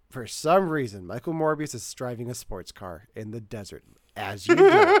 for some reason, Michael Morbius is driving a sports car in the desert, as you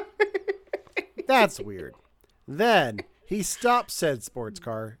do. That's weird. Then... he stops said sports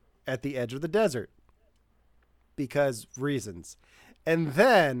car at the edge of the desert because reasons. And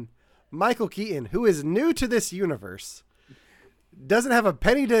then Michael Keaton, who is new to this universe, doesn't have a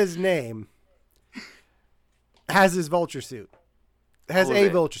penny to his name, has his Vulture suit.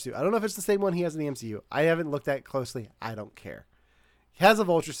 Vulture suit. I don't know if it's the same one he has in the MCU. I haven't looked at it closely. I don't care. He has a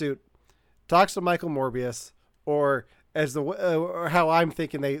Vulture suit, talks to Michael Morbius, or or how I'm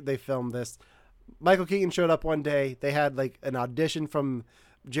thinking they filmed this. Michael Keaton showed up one day. They had an audition from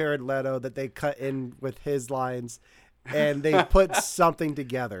Jared Leto that they cut in with his lines, and they put something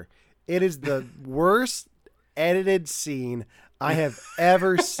together. It is the worst edited scene I have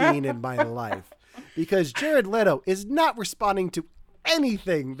ever seen in my life because Jared Leto is not responding to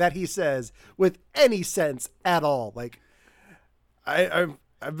anything that he says with any sense at all. I've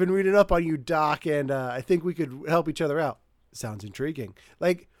been reading up on you, Doc, and I think we could help each other out. Sounds intriguing.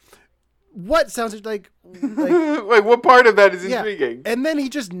 What sounds like what part of that is intriguing? And then he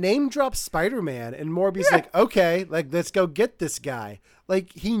just name drops Spider-Man and Morbius okay, let's go get this guy.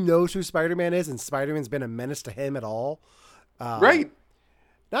 He knows who Spider-Man is and Spider-Man's been a menace to him at all. Right.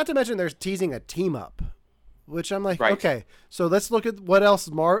 Not to mention they're teasing a team up, which I'm like, Right. okay, so let's look at what else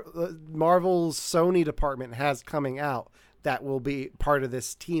Marvel's Sony department has coming out that will be part of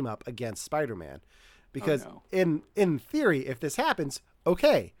this team up against Spider-Man. Because in theory, if this happens,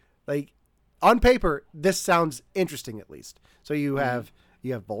 okay, like on paper, this sounds interesting at least. So you have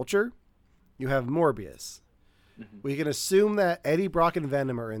Vulture, you have Morbius. We can assume that Eddie Brock and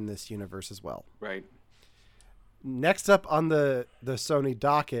Venom are in this universe as well. Right. Next up on the Sony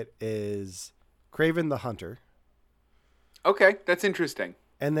docket is Kraven the Hunter. Okay, that's interesting.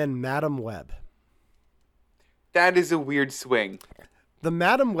 And then Madam Web. That is a weird swing. The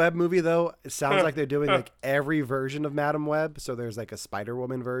Madam Web movie, though, it sounds like they're doing like every version of Madam Web. So there's like a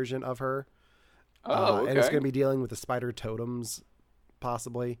Spider-Woman version of her. Oh, okay. And it's going to be dealing with the spider totems,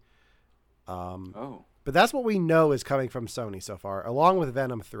 possibly. Oh. But that's what we know is coming from Sony so far, along with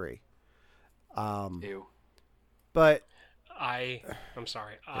Venom 3. Ew. But I'm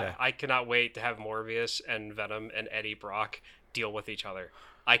sorry. Yeah. I cannot wait to have Morbius and Venom and Eddie Brock deal with each other.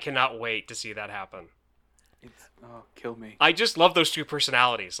 I cannot wait to see that happen. Kill me. I just love those two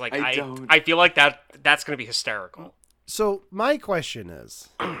personalities. Like don't. I feel like that's going to be hysterical. so my question is,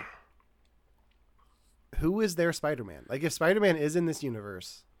 who is their Spider-Man? Like, if Spider-Man is in this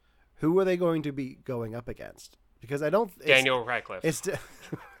universe, who are they going to be going up against? Because I don't... Daniel Radcliffe. It's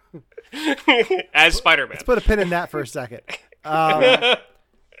as Spider-Man. Let's put a pin in that for a second.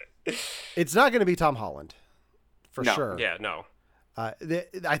 It's not going to be Tom Holland, for No. sure. Yeah, no. I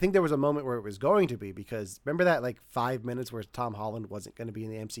think there was a moment where it was going to be, because remember that like 5 minutes where Tom Holland wasn't going to be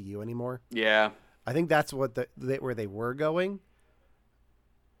in the MCU anymore? Yeah. I think that's what where they were going.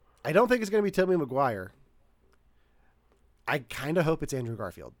 I don't think it's going to be Tobey Maguire. I kind of hope it's Andrew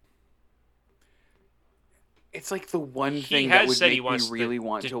Garfield. It's like the one He thing has that would said he make wants me really to-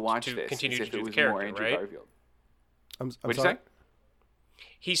 want to- to watch to this. continue is to if do it the was character, more Andrew right? Garfield. I'm What'd you sorry? say?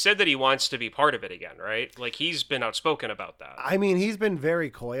 He said that he wants to be part of it again, right? Like, he's been outspoken about that. I mean, he's been very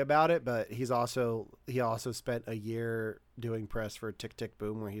coy about it, but he also spent a year doing press for Tick Tick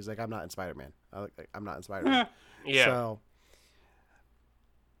Boom, where he's like, "I'm not in Spider-Man. I'm not in Spider-Man." Yeah. So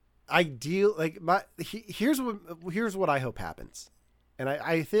here's what I hope happens, and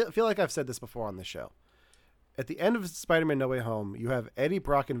I feel like I've said this before on the show. At the end of Spider-Man: No Way Home, you have Eddie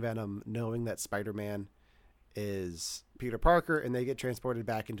Brock and Venom knowing that Spider-Man is Peter Parker, and they get transported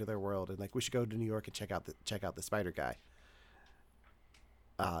back into their world, and like, we should go to New York and check out the Spider Guy.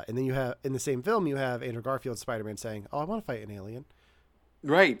 And then you have, in the same film, you have Andrew Garfield Spider-Man saying, "Oh, I want to fight an alien."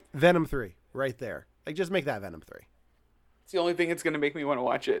 Right. Venom 3, right there. Like, just make that Venom 3. It's the only thing that's going to make me want to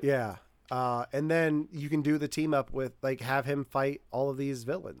watch it. Yeah. And then you can do the team up with, like, have him fight all of these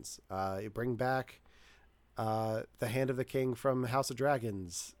villains. You bring back the Hand of the King from House of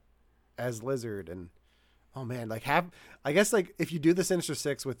Dragons as Lizard, and oh man, like, I guess like if you do the Sinister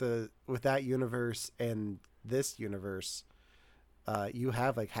Six with that universe and this universe, you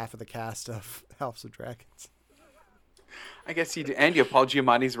have like half of the cast of House of Dragons. I guess you do. And you have Paul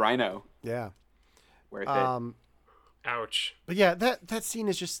Giamatti's Rhino. Yeah. Worth it. Ouch. But yeah, that scene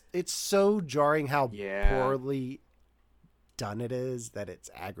is just, it's so jarring how poorly done it is that it's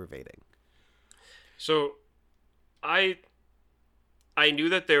aggravating. So, I knew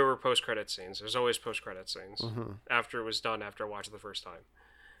that there were post-credit scenes. There's always post-credit scenes after it was done, after I watched it the first time.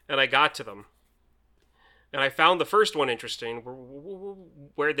 And I got to them. And I found the first one interesting,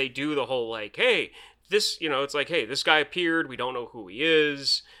 where they do the whole, like, hey, this, it's like, hey, this guy appeared, we don't know who he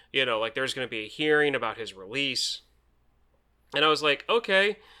is, like, there's going to be a hearing about his release. And I was like,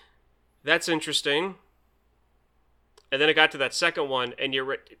 okay, that's interesting. And then I got to that second one, and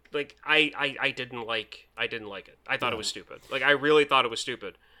you're like, I didn't like it. I thought it was stupid. Like, I really thought it was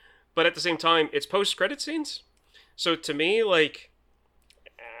stupid. But at the same time, it's post-credit scenes. So to me, like,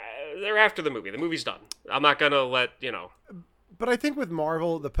 they're after the movie. The movie's done. I'm not going to let, But I think with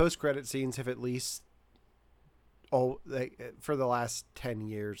Marvel, the post-credit scenes have at least, for the last 10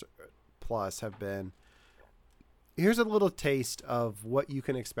 years plus, have been, here's a little taste of what you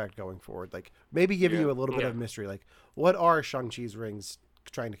can expect going forward. Like, maybe giving you a little bit of mystery. Like, what are Shang-Chi's rings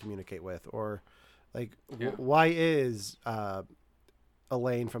trying to communicate with? Or, like, why is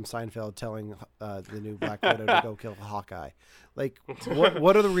Elaine from Seinfeld telling the new Black Widow to go kill Hawkeye? Like,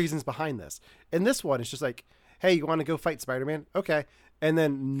 what are the reasons behind this? In this one, it's just like, hey, you want to go fight Spider-Man? Okay. And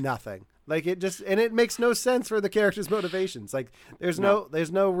then nothing. Like, it makes no sense for the character's motivations. Like, there's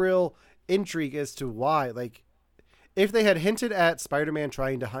no real intrigue as to why. Like, if they had hinted at Spider-Man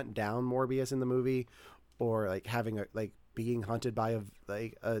trying to hunt down Morbius in the movie, or like having being hunted by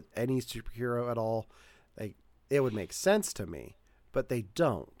any superhero at all, like, it would make sense to me, but they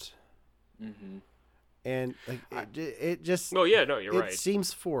don't. and like it just. Oh yeah, no, you're it right.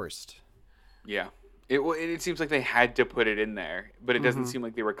 seems forced. Yeah. It seems like they had to put it in there, but it doesn't seem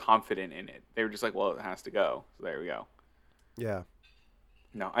like they were confident in it. They were just like, well, it has to go. So there we go. Yeah.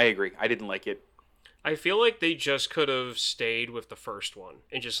 No, I agree. I didn't like it. I feel like they just could have stayed with the first one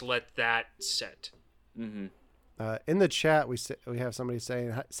and just let that set. Mm-hmm. In the chat, we have somebody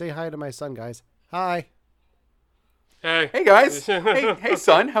saying, "Say hi to my son, guys." Hi. Hey guys. hey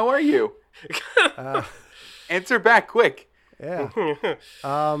son, how are you? Answer back quick. Yeah.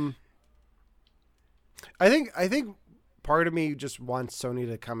 I think part of me just wants Sony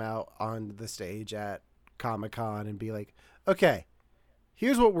to come out on the stage at Comic-Con and be like, "Okay,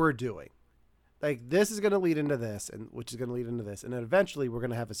 here's what we're doing. Like, this is going to lead into this, and which is going to lead into this, and then eventually we're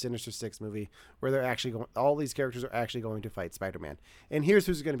going to have a Sinister Six movie where they're actually going. All these characters are actually going to fight Spider-Man, and here's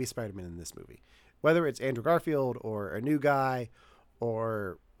who's going to be Spider-Man in this movie, whether it's Andrew Garfield or a new guy,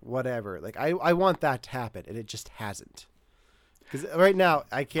 or whatever. Like, I want that to happen, and it just hasn't. Because right now,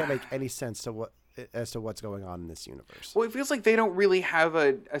 I can't make any sense as to what's going on in this universe. Well, it feels like they don't really have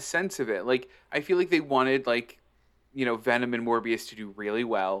a sense of it. Like, I feel like they wanted, like, Venom and Morbius to do really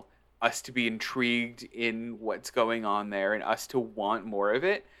well, us to be intrigued in what's going on there, and us to want more of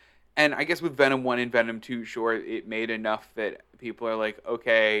it. And I guess with Venom 1 and Venom 2, sure, it made enough that people are like,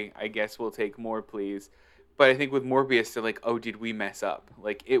 okay, I guess we'll take more, please. But I think with Morbius, they're like, oh, did we mess up?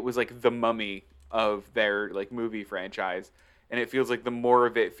 Like, it was like the Mummy of their, like, movie franchise. And it feels like the more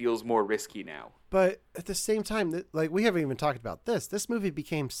of it feels more risky now. But at the same time, like, we haven't even talked about this. This movie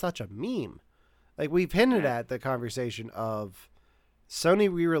became such a meme. Like, we've hinted at the conversation of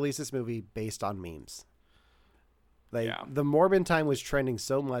Sony re-released this movie based on memes. Like, the Morbin time was trending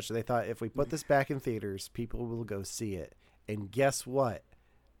so much that they thought if we put this back in theaters, people will go see it. And guess what?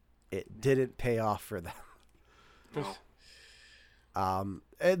 It didn't pay off for them.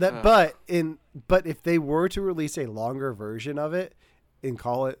 But if they were to release a longer version of it and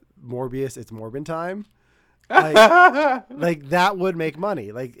call it Morbius, it's Morbin time, like that would make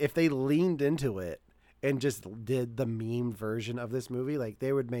money. Like, if they leaned into it and just did the meme version of this movie, like,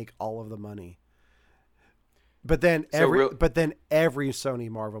 they would make all of the money. But then every Sony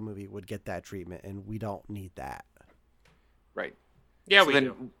Marvel movie would get that treatment, and we don't need that. Right. Yeah, so we then,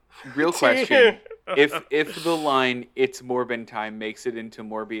 do. Real question: if the line "It's Morbin time" makes it into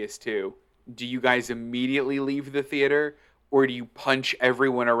Morbius 2, do you guys immediately leave the theater, or do you punch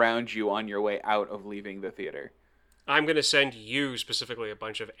everyone around you on your way out of leaving the theater? I'm going to send you specifically a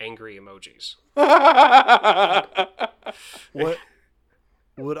bunch of angry emojis.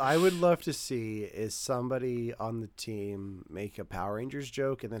 What I would love to see is somebody on the team make a Power Rangers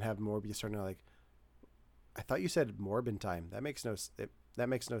joke and then have Morbius turn to like, I thought you said Morbin time. That makes no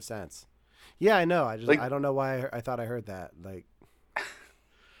sense. Yeah, I know. I don't know why I thought I heard that. Like,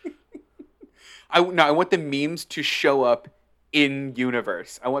 I want the memes to show up in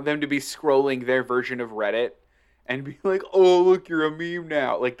universe. I want them to be scrolling their version of Reddit and be like, "Oh, look, you're a meme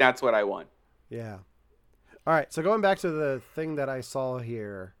now." Like, that's what I want. Yeah. All right. So going back to the thing that I saw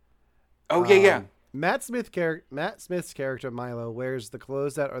here. Oh yeah. Matt Smith's character Milo wears the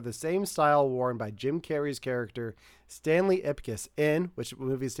clothes that are the same style worn by Jim Carrey's character Stanley Ipkiss in which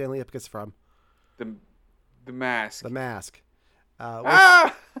movie is Stanley Ipkiss from? The Mask. The Mask.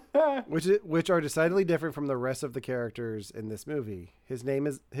 Which are decidedly different from the rest of the characters in this movie. His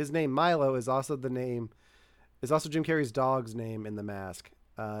name Milo is also Jim Carrey's dog's name in The Mask.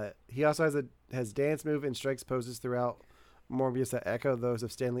 He also has dance move and strikes poses throughout Morbius that echo those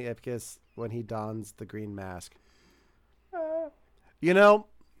of Stanley Ipkiss when he dons the green mask. I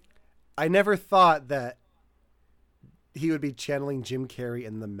never thought that he would be channeling Jim Carrey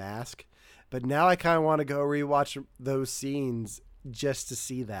in The Mask, but now I kind of want to go rewatch those scenes just to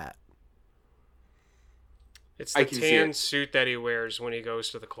see that. It's the tan suit that he wears when he goes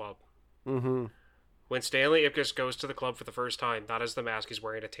to the club. Mm-hmm. When Stanley Ipkiss goes to the club for the first time, not as The Mask, he's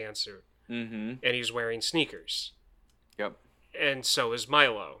wearing a tan suit. Mm-hmm. And he's wearing sneakers. Yep. And so is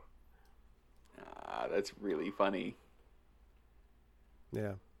Milo. That's really funny.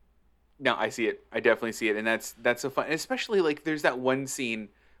 Yeah. No, I see it. I definitely see it, and that's so fun. And especially like there's that one scene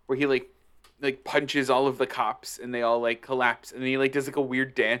where he like punches all of the cops and they all like collapse, and then he like does like a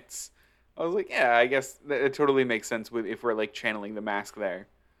weird dance. I was like, yeah, I guess it totally makes sense if we're like channeling The Mask there.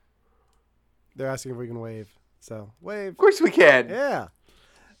 They're asking if we can wave. So, wave. Of course we can. Yeah.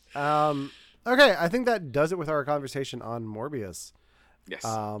 Okay, I think that does it with our conversation on Morbius. Yes.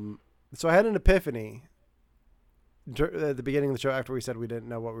 So I had an epiphany at the beginning of the show after we said we didn't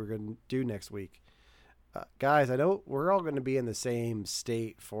know what we were going to do next week. Guys, I know we're all going to be in the same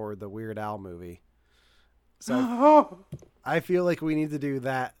state for the Weird Al movie. So I feel like we need to do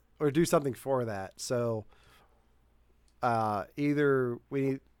that or do something for that. So either we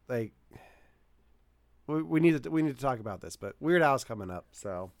need like we need to talk about this, but Weird Al's coming up,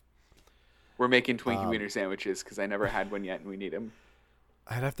 so We're making Twinkie Wiener sandwiches because I never had one yet and we need them.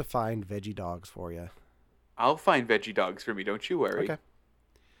 I'd have to find veggie dogs for you. I'll find veggie dogs for me. Don't you worry. Okay.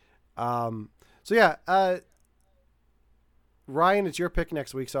 So yeah, Ryan, it's your pick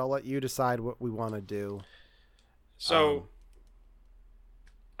next week, so I'll let you decide what we want to do. So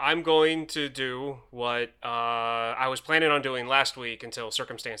I'm going to do what I was planning on doing last week until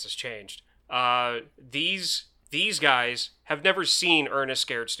circumstances changed. These guys have never seen Ernest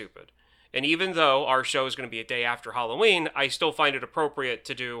Scared Stupid. And even though our show is going to be a day after Halloween, I still find it appropriate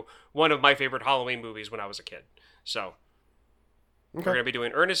to do one of my favorite Halloween movies when I was a kid. So we're going to be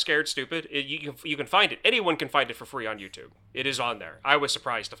doing Ernest Scared Stupid. You can find it. Anyone can find it for free on YouTube. It is on there. I was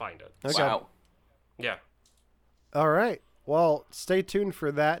surprised to find it. Okay. Wow. Yeah. All right. Well, stay tuned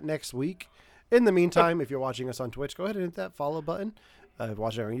for that next week. In the meantime, if you're watching us on Twitch, go ahead and hit that follow button. If you're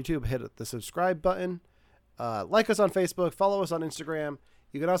watching on YouTube, hit the subscribe button. Like us on Facebook. Follow us on Instagram.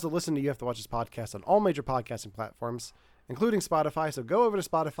 You can also listen to You Have to Watch This podcast on all major podcasting platforms, including Spotify. So go over to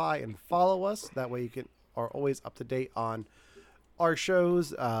Spotify and follow us. That way you are always up to date on our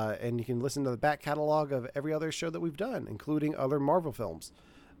shows, and you can listen to the back catalog of every other show that we've done, including other Marvel films.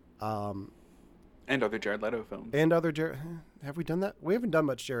 And other Jared Leto films. And other have we done that? We haven't done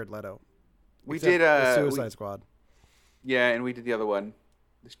much Jared Leto. We did the Suicide Squad. Yeah, and we did the other one,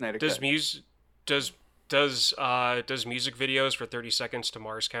 the Snyder Cut. Does music videos for 30 Seconds to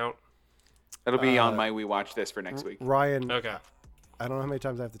Mars count? That'll be on my We Watch This for next week. Ryan. Okay. I don't know how many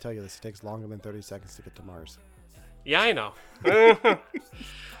times I have to tell you this. It takes longer than 30 seconds to get to Mars. Yeah, I know.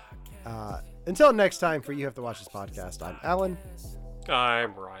 Until next time, for You Have to Watch This podcast, I'm Alan.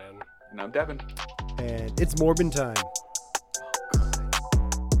 I'm Ryan. And I'm Devin. And it's Morbin time.